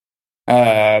 maybe.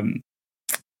 I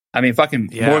mean, fucking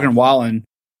Morgan Wallen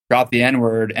dropped the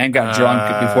N-word and got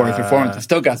drunk before his performance and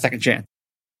still got a second chance.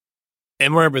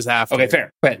 N-word was after. Okay, fair.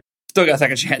 But still got a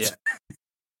second chance. Yeah.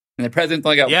 And the president's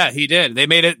only got one. Yeah, he did. They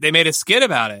made a skit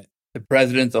about it. The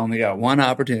president's only got one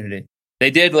opportunity. They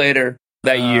did later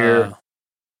that year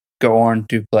go on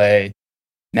to play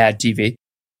Mad TV.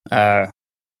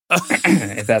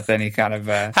 If that's any kind of...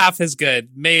 half as good.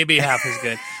 Maybe half as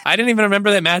good. I didn't even remember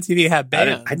that Mad TV had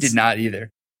bands. I did not either.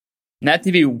 Mad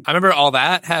TV... I remember all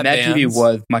that had Mad bands. TV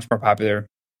was much more popular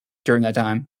during that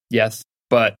time. Yes,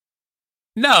 but...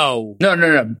 No.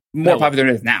 More popular than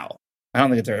it is now. I don't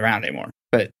think it's around anymore.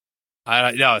 But... I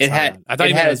thought you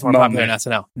meant it was more popular than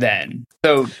SNL. Then.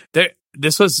 So...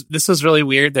 This was really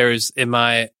weird. There was in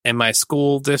my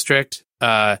school district,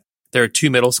 there are two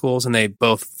middle schools, and they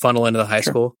both funnel into the high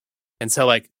school. And so,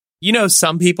 like,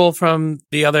 some people from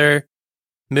the other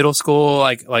middle school,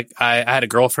 like I had a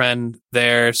girlfriend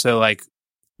there, so like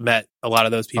met a lot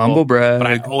of those people. Humble brag.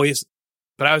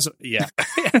 But I was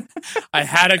I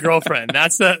had a girlfriend.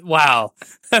 That's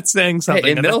saying something.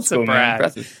 Hey, in middle school, man,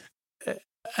 impressive.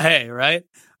 Hey, right?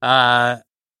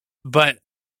 But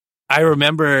I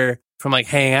remember from like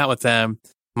hanging out with them,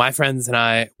 my friends and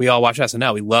I, we all watched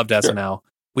SNL. We loved SNL.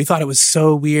 We thought it was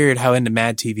so weird how into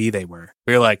Mad TV they were.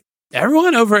 We were like,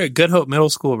 everyone over at Good Hope Middle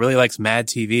School really likes Mad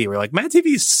TV. We're like, Mad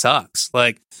TV sucks.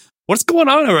 Like, what's going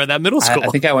on over at that middle school? I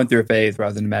think I went through a phase where I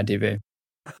was into Mad TV.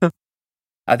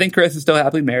 I think Chris is still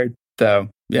happily married, so,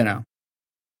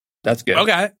 that's good.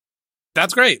 Okay.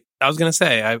 That's great. I was going to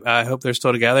say, I hope they're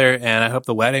still together, and I hope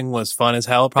the wedding was fun as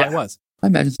hell. It probably was. I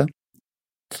imagine so.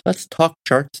 Let's talk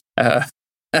charts.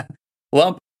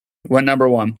 Lump went number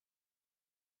one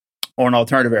on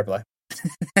alternative airplay.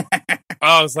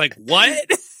 I was like, what?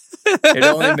 It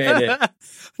only made it.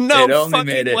 No, it only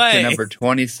made it way. to number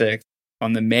 26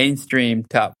 on the mainstream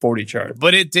top 40 chart.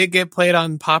 But it did get played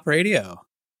on pop radio.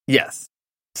 Yes.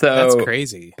 So that's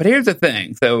crazy. But here's the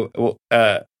thing. So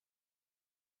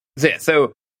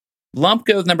Lump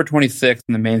goes number 26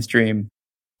 in the mainstream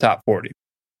top 40.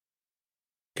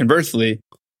 Conversely,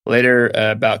 later,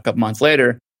 about a couple months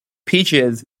later,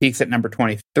 Peaches peaks at number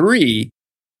 23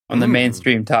 on the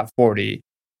mainstream top 40,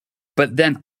 but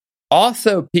then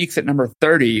also peaks at number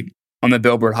 30 on the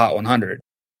Billboard Hot 100.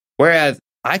 Whereas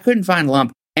I couldn't find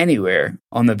Lump anywhere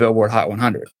on the Billboard Hot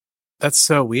 100. That's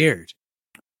so weird.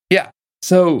 Yeah.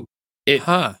 So it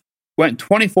went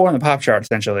 24 on the pop chart,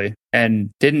 essentially, and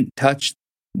didn't touch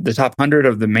the top 100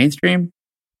 of the mainstream.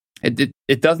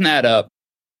 It doesn't add up.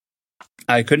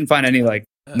 I couldn't find any,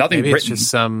 nothing maybe written.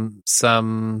 It's just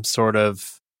some sort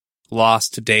of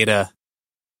lost data.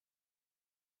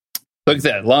 Like I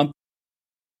said, Lump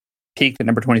peaked at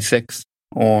number 26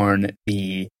 on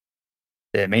the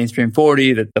mainstream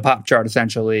 40, the pop chart,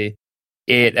 essentially.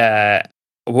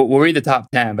 We'll read the top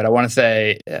 10, but I want to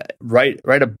say right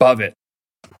above it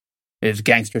is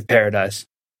Gangster's Paradise,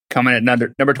 coming at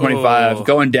number 25,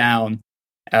 going down,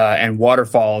 and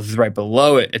Waterfalls is right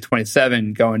below it at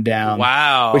 27, going down.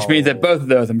 Wow. Which means that both of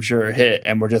those, I'm sure, hit,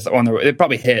 and we're just on their way. They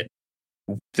probably hit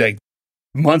like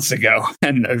months ago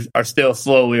and are still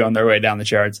slowly on their way down the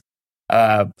charts.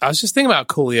 I was just thinking about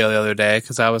Coolio the other day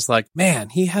because I was like, man,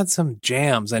 he had some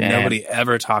jams and nobody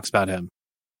ever talks about him.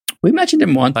 We mentioned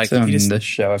him once on this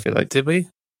show, I feel like. Did we?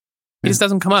 He just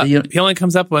doesn't come up. He only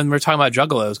comes up when we're talking about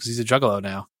Juggalos because he's a Juggalo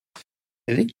now.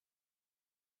 Is he?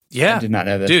 Yeah. I did not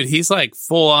know this. Dude, he's like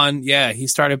full on. Yeah,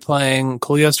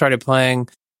 Coolio started playing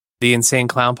the Insane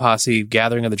Clown Posse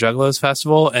Gathering of the Juggalos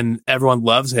Festival, and everyone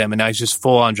loves him, and now he's just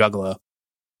full on Juggalo.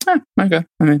 Okay.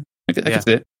 I mean, I can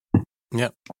see it.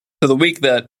 Yep. So the week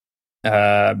that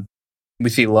we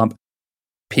see Lump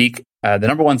peak, the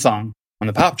number one song on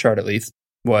the pop chart, at least,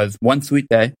 was One Sweet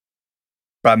Day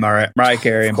by Mariah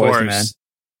Carey and Boyz II Men.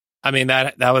 I mean,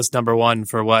 that was number one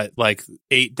for what, like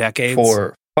 8 decades?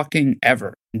 For fucking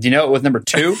ever. Do you know it was number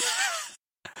 2?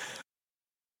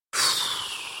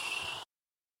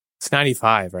 It's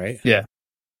 95, right? Yeah.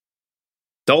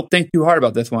 Don't think too hard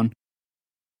about this one.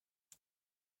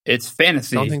 It's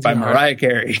Fantasy by Mariah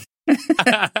Carey.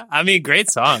 I mean,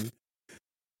 great song.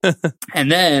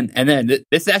 and then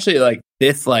this actually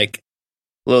this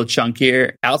little chunk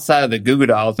here outside of the Goo Goo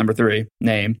Dolls number 3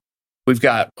 name. We've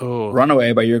got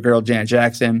Runaway by your girl Janet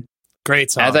Jackson.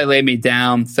 Great song. As I Lay Me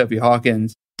Down, Sophie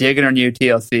Hawkins. Digging Her New,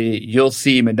 TLC. You'll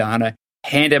See, Madonna.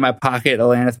 Hand in My Pocket,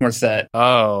 Alanis Morissette.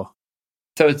 Oh.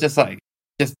 So it's just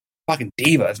fucking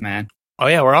divas, man. Oh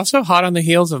yeah, we're also hot on the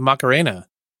heels of Macarena.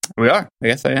 We are. I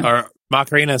guess I am. Or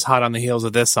Macarena is hot on the heels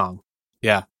of this song.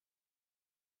 Yeah.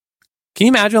 Can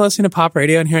you imagine listening to pop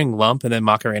radio and hearing Lump and then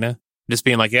Macarena? Just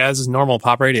being like, yeah, this is normal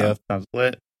pop radio. Sounds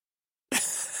lit.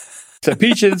 So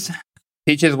Peaches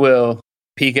will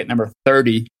peak at number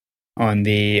 30 on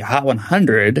the Hot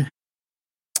 100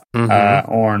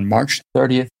 on March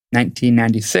 30th,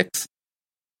 1996.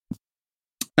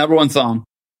 Number one song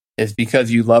is Because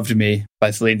You Loved Me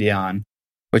by Celine Dion,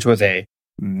 which was a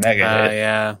mega hit.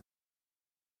 Yeah.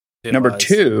 Number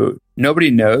 2,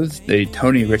 Nobody Knows, the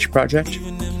Tony Rich Project.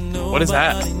 What is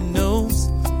that?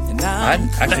 I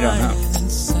actually don't know.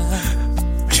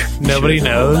 Nobody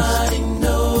knows?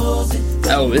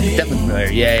 Oh, this is definitely familiar.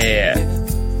 Yeah.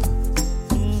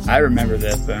 I remember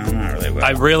this, but I'm not really well.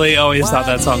 I really always thought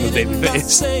that song was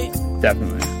Babyface.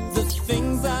 Definitely.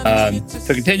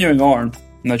 So continuing on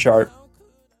the chart,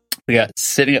 we got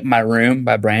Sitting Up in My Room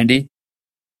by Brandy.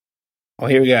 Oh,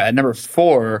 here we go. At number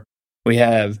 4, we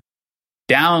have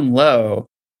Down Low,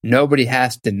 Nobody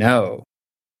Has to Know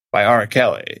by R.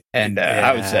 Kelly. And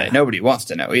I would say nobody wants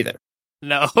to know either.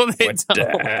 No, they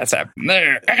don't. That's happening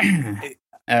there. We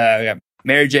got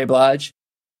Mary J. Blige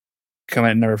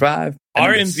coming at number 5.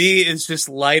 R&B is just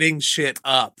lighting shit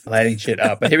up. But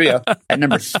here we go. At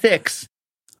number 6,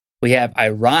 we have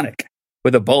Ironic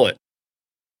with a Bullet.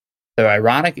 So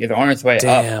Ironic is on its way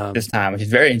up this time, which is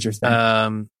very interesting.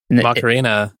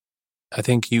 Macarena, I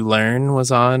think You Learn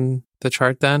was on the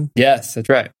chart then. Yes, that's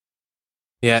right.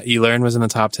 Yeah, You Learn was in the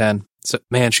top 10. So,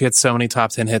 man, she had so many top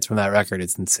 10 hits from that record.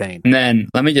 It's insane. And then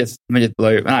let me just blow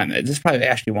your mind. This probably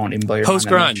actually won't even blow your mind.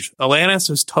 Post-grunge. Alanis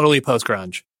was totally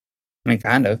post-grunge. I mean,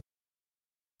 kind of.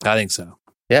 I think so.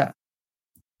 Yeah.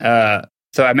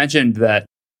 So I mentioned that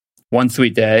One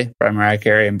Sweet Day by Mariah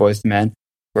Carey and Boyz II Men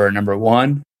were number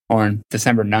 1 on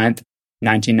December 9th,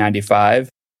 1995.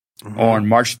 On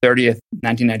March 30th,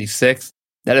 1996.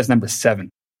 That is number 7.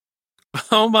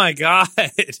 Oh my God.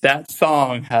 That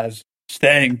song has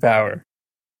staying power.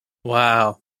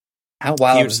 Wow. How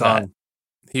wild Huge is song.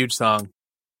 that? Huge song.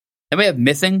 Then we have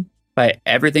Missing by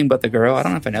Everything But the Girl. I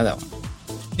don't know if I know that one.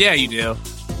 Yeah, you do.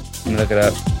 Let me look it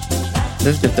up.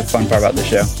 This is just the fun part about the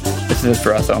show. This is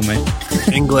for us only.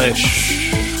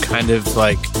 English, kind of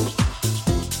like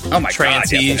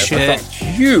trancey shit.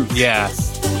 Huge. Yeah.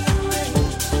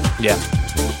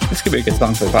 This could be a good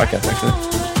song for the podcast, actually.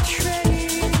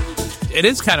 It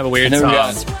is kind of a weird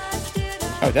song.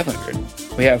 Definitely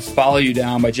weird. We have Follow You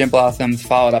Down by Gin Blossoms,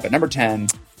 followed up at number 10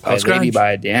 by Lady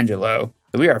by D'Angelo.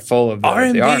 So we are full of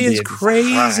R&B. Is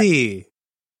crazy.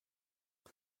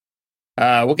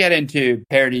 We'll get into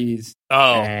parodies.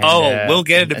 We'll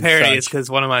get into parodies because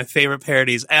one of my favorite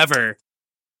parodies ever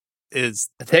is...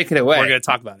 Take it away. We're going to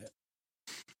talk about it.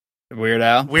 Weird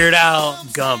Al? Weird Al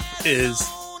Gump is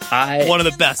one of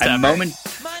the best ever.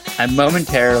 I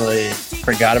momentarily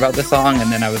forgot about the song,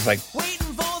 and then I was like,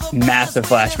 massive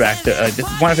flashback to this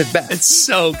is one of his best. It's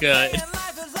so good.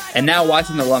 And now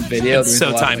watching the Lump video, it's there's so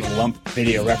a lot tiny. of Lump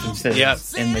video references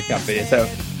in the Gump video. So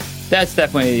that's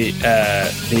definitely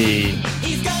the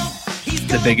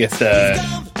biggest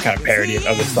kind of parody of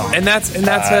the song. And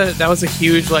that was a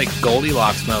huge like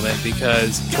Goldilocks moment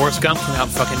because Forrest Gump came out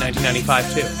in fucking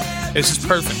 1995 too. It was just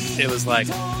perfect. It was like,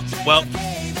 well,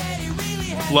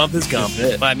 Lump is Gump.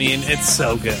 I mean, it's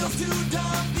so good.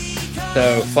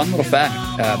 So, fun little fact,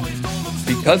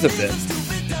 because of this,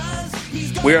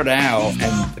 Weird Al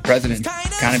and the president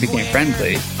kind of became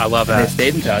friendly. I love that. They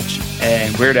stayed in touch,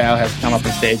 and Weird Al has come up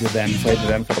on stage with them, played with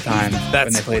them a couple times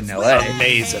when they played in LA.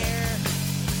 Amazing.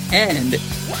 And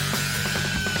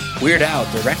Weird Al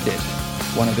directed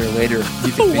one of their later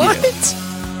music videos. What?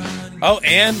 Oh,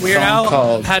 and Weird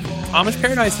Al had Amish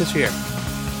Paradise this year.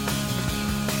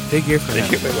 Big year for him.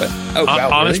 Wait, what? Oh, wow,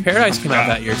 Amish really? Paradise came out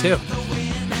that year, too.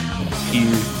 Huge.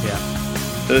 Yeah.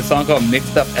 So the song called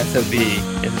Mixed Up SOB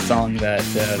is a song that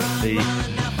the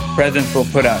Presidents will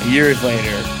put out years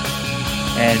later.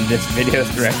 And this video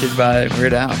is directed by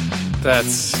Weird Al.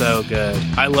 That's so good.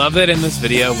 I love that in this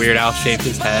video, Weird Al shaved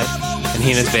his head, and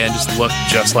he and his band just look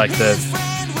just like the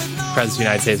President of the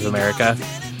United States of America.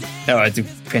 No, it's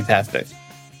fantastic.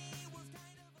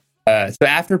 So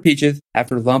after Peaches,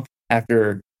 after Lump,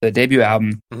 after the debut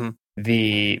album,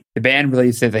 the band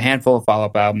releases a handful of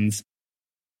follow-up albums.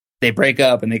 They break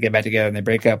up and they get back together, and they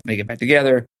break up and they get back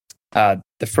together. The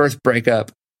first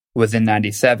breakup was in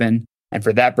 97, and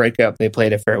for that breakup, they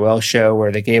played a farewell show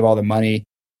where they gave all the money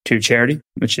to charity,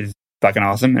 which is fucking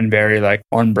awesome and very like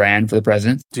on brand for the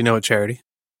president. Do you know what charity?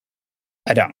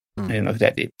 I don't. I didn't look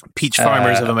that deep. Peach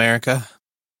Farmers of America.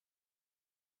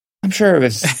 I'm sure it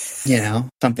was,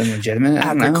 something legitimate.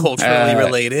 Agriculturally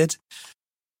related.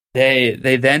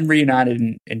 They then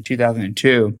reunited in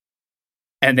 2002,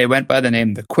 and they went by the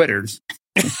name The Quitters.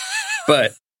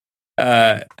 But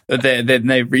they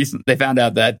found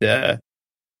out that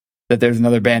there's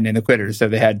another band named The Quitters, so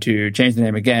they had to change the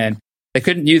name again. They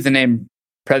couldn't use the name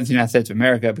President of the United States of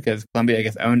America because Columbia, I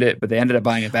guess, owned it, but they ended up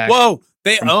buying it back. Whoa,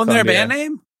 they own their band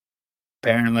name?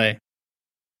 Apparently.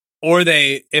 Or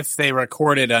if they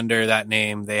recorded under that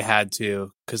name, they had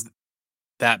to, because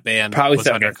that band probably was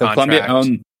under contract.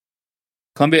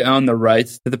 Columbia owned the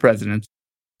rights to the president.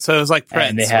 So it was like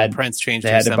Prince. And Prince changed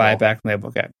they had to buy it back from the label.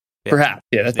 Okay. Yeah. Perhaps.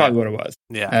 Yeah, that's probably what it was.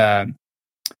 Yeah.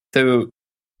 So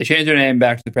they changed their name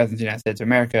back to the President of the United States of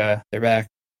America. They're back.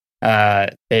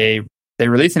 They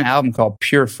released an album called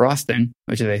Pure Frosting,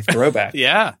 which is a throwback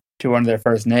to one of their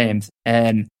first names.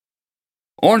 And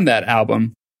on that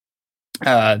album,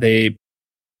 it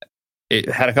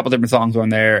had a couple different songs on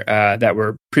there that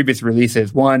were previous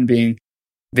releases. One being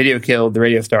Video Killed the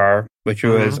Radio Star, which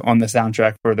was on the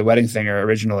soundtrack for The Wedding Singer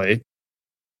originally.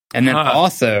 And then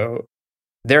also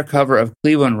their cover of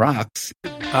Cleveland Rocks,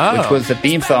 which was the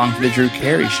theme song for the Drew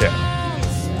Carey Show.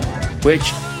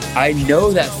 Which I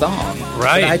know that song,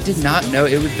 right? But I did not know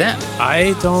it was them.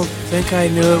 I don't think I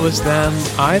knew it was them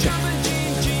either.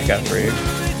 I got it for you.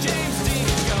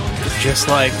 Just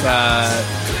like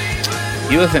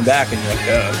you listen back and you're like,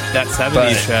 oh, that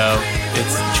 70s show.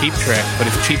 It's Cheap Trick, but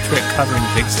it's Cheap Trick covering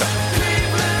Big Stuff.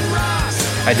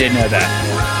 I did know that.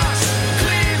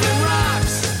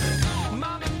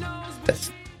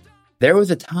 There was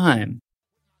a time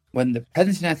when the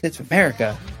President of the United States of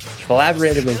America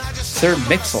collaborated with Sir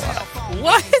Mix-a-Lot.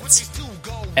 What?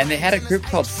 And they had a group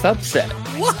called Subset.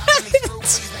 What?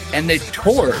 And they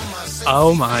toured.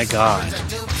 Oh my God.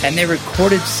 And they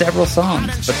recorded several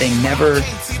songs, but they never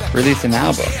released an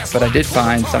album. But I did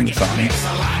find some songs.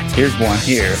 Here's one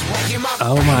here.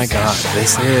 Oh my God.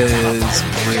 This is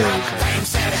really good.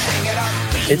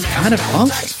 It's kind of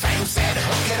awesome.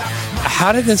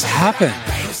 How did this happen?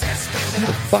 Who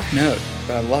the fuck knows?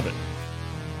 But I love it.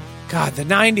 God, the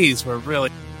 90s were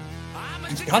really...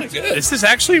 It's kind of good. This is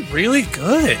actually really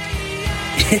good.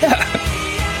 Yeah.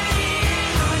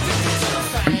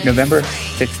 November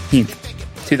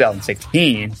 16th,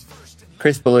 2016,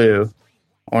 Chris Ballou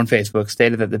on Facebook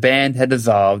stated that the band had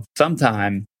dissolved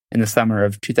sometime in the summer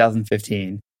of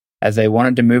 2015 as they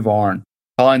wanted to move on,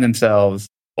 calling themselves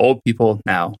Old People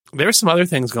Now. There were some other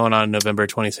things going on in November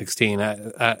 2016.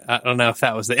 I don't know if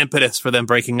that was the impetus for them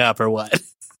breaking up or what.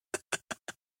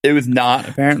 It was not,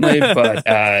 apparently, but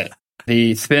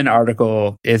the Spin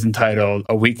article is entitled,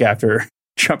 "A Week After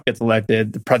Trump Gets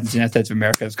Elected, the President of the United States of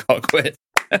America is called quit."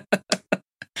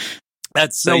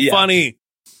 That's so funny.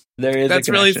 That's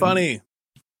really funny.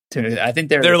 I think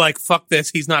they're like, fuck this,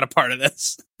 he's not a part of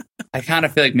this. I kind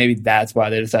of feel like maybe that's why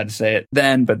they decided to say it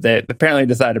then, but they apparently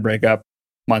decided to break up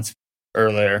months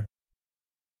earlier.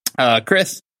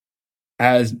 Chris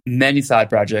has many side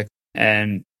projects,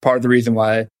 and part of the reason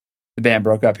why the band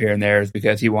broke up here and there is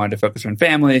because he wanted to focus on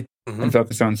family and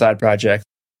focus on side projects.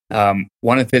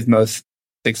 One of his most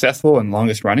successful and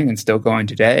longest running and still going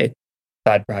today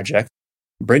side project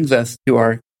brings us to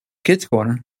our Kids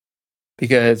Corner,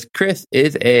 because Chris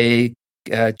is a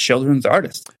children's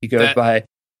artist. He goes by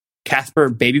Casper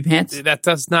Baby Pants. That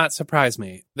does not surprise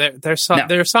me. Their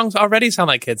songs already sound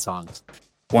like kid songs.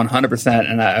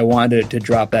 100%, and I wanted to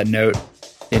drop that note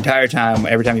the entire time,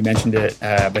 every time you mentioned it.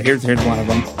 But here's one of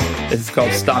them. This is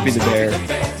called Stompy the Bear.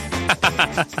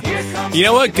 You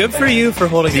know what? Good for you for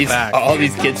holding it back. All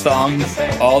these kid songs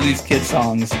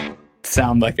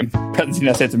sound like a President of the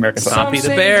United States of America song. Stompy the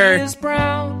Bear.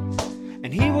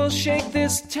 And he will shake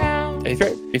this town. He's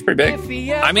great. He's pretty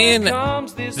big. I mean,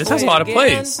 this has a lot of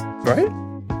plays. Right?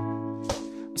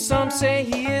 Some say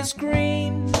he is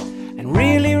green and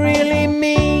really, really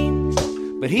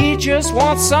mean, but he just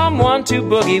wants someone to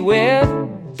boogie with.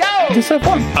 Go! Just so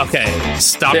fun. Okay,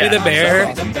 Stompy the Bear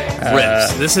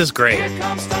rips. This is great.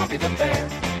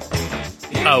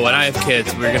 Oh, when I have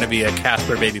kids, we're going to be at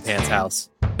Casper Baby Pants house.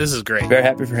 This is great. Very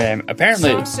happy for him.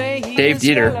 Apparently, Dave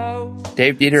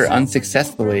Dieter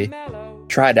unsuccessfully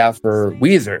tried out for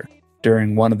Weezer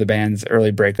during one of the band's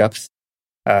early breakups.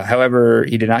 However,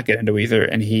 he did not get into Weezer,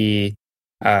 and he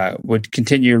would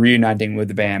continue reuniting with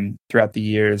the band throughout the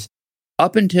years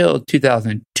up until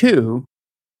 2002,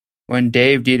 when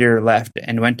Dave Dieter left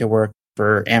and went to work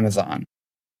for Amazon,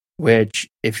 which,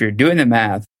 if you're doing the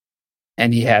math,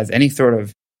 and he has any sort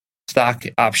of stock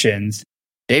options,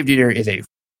 Dave Dieter is a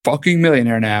fucking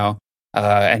millionaire now,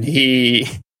 and he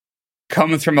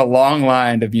comes from a long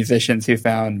line of musicians who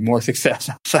found more success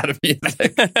outside of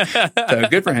music. So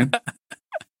good for him.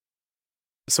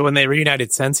 So when they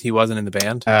reunited since, he wasn't in the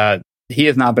band? He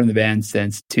has not been in the band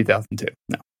since 2002.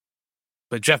 No.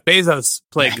 But Jeff Bezos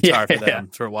played guitar for them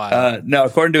for a while. No,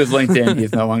 according to his LinkedIn,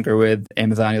 he's no longer with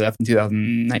Amazon. He left in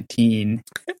 2019.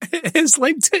 His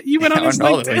LinkedIn? You went on his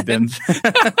LinkedIn?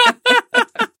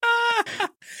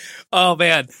 Oh,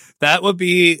 man. That would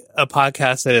be a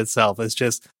podcast in itself. It's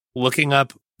just looking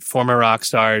up former rock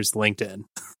stars' LinkedIn.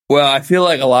 Well, I feel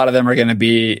like a lot of them are going to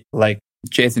be like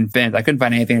Jason Finch. I couldn't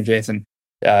find anything of Jason.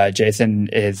 Jason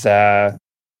is,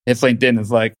 his LinkedIn is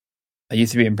like, I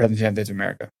used to be in President of the United States of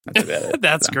America. That's about it.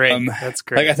 That's great. That's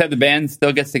great. Like I said, the band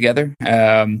still gets together.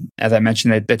 As I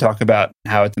mentioned, they talk about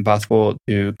how it's impossible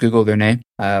to Google their name,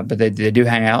 but they do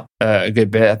hang out a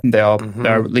good bit. I think they all,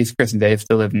 or at least Chris and Dave,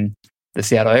 still live in the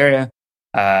Seattle area.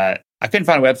 I couldn't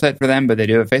find a website for them, but they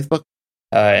do have Facebook,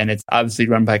 and it's obviously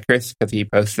run by Chris because he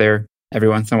posts there every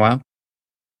once in a while.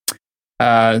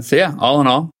 So yeah, all in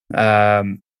all, I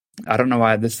don't know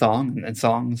why this song and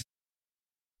songs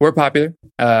were popular,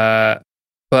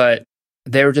 but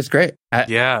they were just great.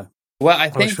 Yeah. Well, I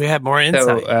think wish we had more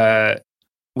insight. So,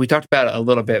 we talked about it a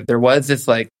little bit. There was this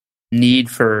like need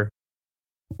for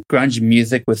grunge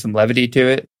music with some levity to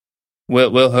it.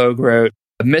 Will Hoge wrote,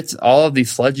 amidst all of the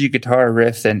sludgy guitar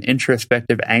riffs and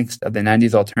introspective angst of the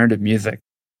 90s alternative music,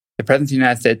 the President of the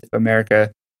United States of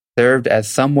America served as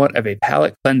somewhat of a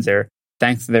palate cleanser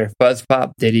thanks to their fuzz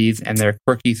pop ditties and their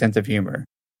quirky sense of humor,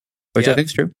 which I think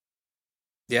is true.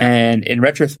 Yeah. And in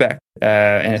retrospect, in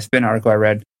a Spin article I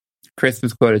read, Chris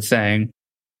was quoted saying,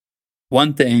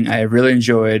 one thing I have really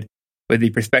enjoyed with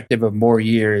the perspective of more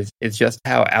years is just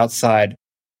how outside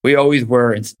we always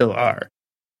were and still are.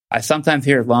 I sometimes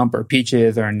hear Lump or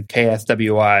Peaches or in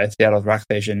KSWI, Seattle's rock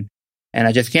station, and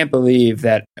I just can't believe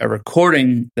that a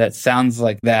recording that sounds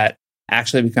like that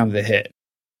actually becomes a hit.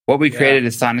 What we created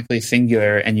is sonically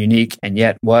singular and unique, and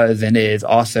yet was and is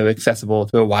also accessible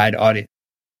to a wide audience.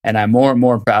 And I'm more and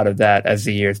more proud of that as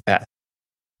the years pass,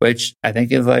 which I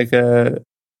think is like a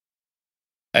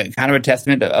kind of a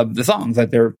testament of the songs. Like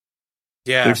they're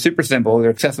super simple, they're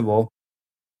accessible,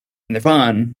 and they're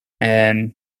fun,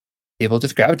 and people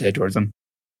just gravitate towards them.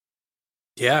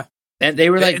 Yeah, and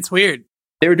they were like, it's weird.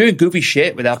 They were doing goofy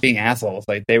shit without being assholes.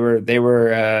 Like they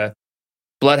were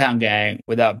Bloodhound Gang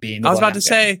without being. I was about to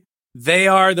say they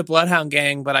are the Bloodhound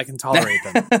Gang, but I can tolerate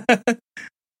them.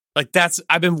 Like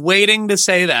I've been waiting to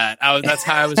say that. That's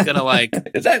how I was gonna like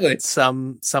exactly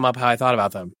sum up how I thought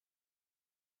about them.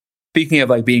 Speaking of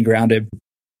like being grounded,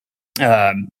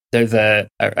 there's I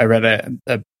read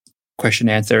a question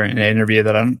answer in an interview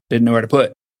that I didn't know where to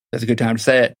put. That's a good time to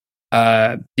say it.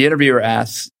 The interviewer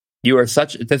asks, this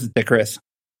is to Chris,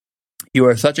 you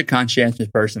are such a conscientious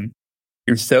person.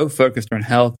 You're so focused on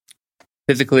health,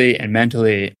 physically and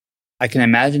mentally. I can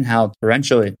imagine how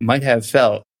torrential it might have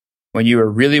felt when you were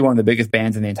really one of the biggest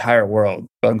bands in the entire world,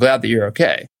 but I'm glad that you're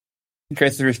okay. And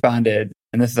Chris responded,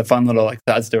 and this is a fun little like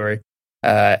side story.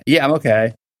 Yeah, I'm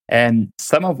okay. And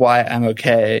some of why I'm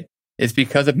okay is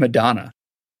because of Madonna.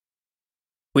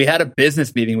 We had a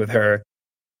business meeting with her,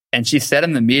 and she said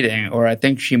in the meeting, or I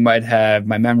think she might have,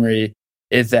 my memory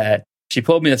is that she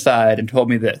pulled me aside and told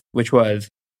me this, which was,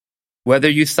 whether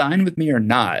you sign with me or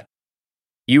not,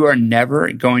 you are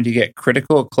never going to get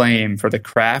critical acclaim for the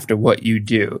craft of what you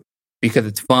do, because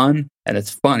it's fun and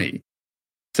it's funny.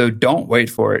 So don't wait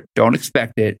for it. Don't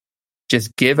expect it.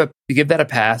 Just give that a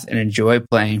pass and enjoy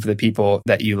playing for the people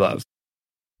that you love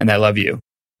and that love you.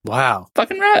 Wow.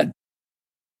 Fucking rad.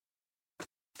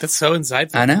 That's so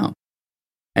insightful. I know.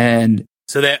 And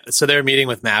so they're meeting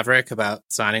with Maverick about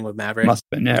signing with Maverick. Must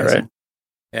have been, yeah, right?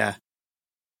 Yeah.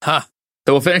 Huh.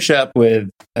 So we'll finish up with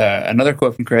another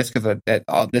quote from Chris, because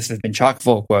this has been chock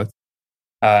full of quotes.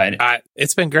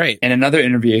 It's been great. In another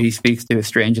interview, he speaks to his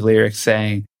strange lyrics,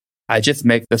 saying, "I just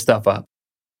make the stuff up.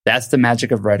 That's the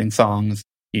magic of writing songs.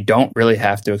 You don't really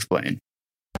have to explain."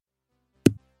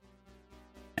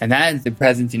 And that is the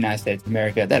President of the United States of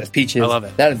America. That is Peaches. I love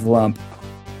it. That is Lump.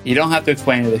 You don't have to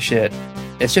explain this shit.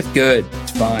 It's just good.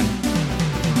 It's fun.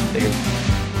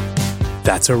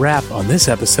 That's a wrap on this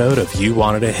episode of You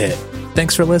Wanted a Hit.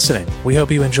 Thanks for listening. We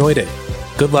hope you enjoyed it.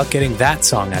 Good luck getting that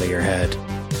song out of your head.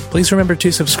 Please remember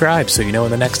to subscribe so you know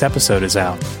when the next episode is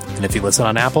out. And if you listen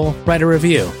on Apple, write a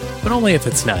review, but only if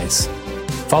it's nice.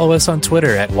 Follow us on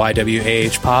Twitter at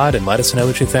YWAHpod and let us know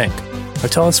what you think. Or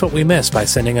tell us what we missed by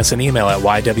sending us an email at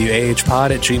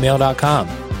ywahpod@gmail.com.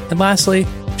 And lastly,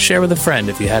 share with a friend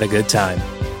if you had a good time.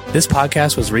 This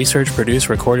podcast was researched, produced,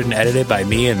 recorded, and edited by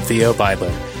me and Theo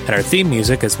Beidler, and our theme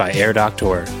music is by Air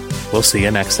Doctor. We'll see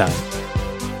you next time.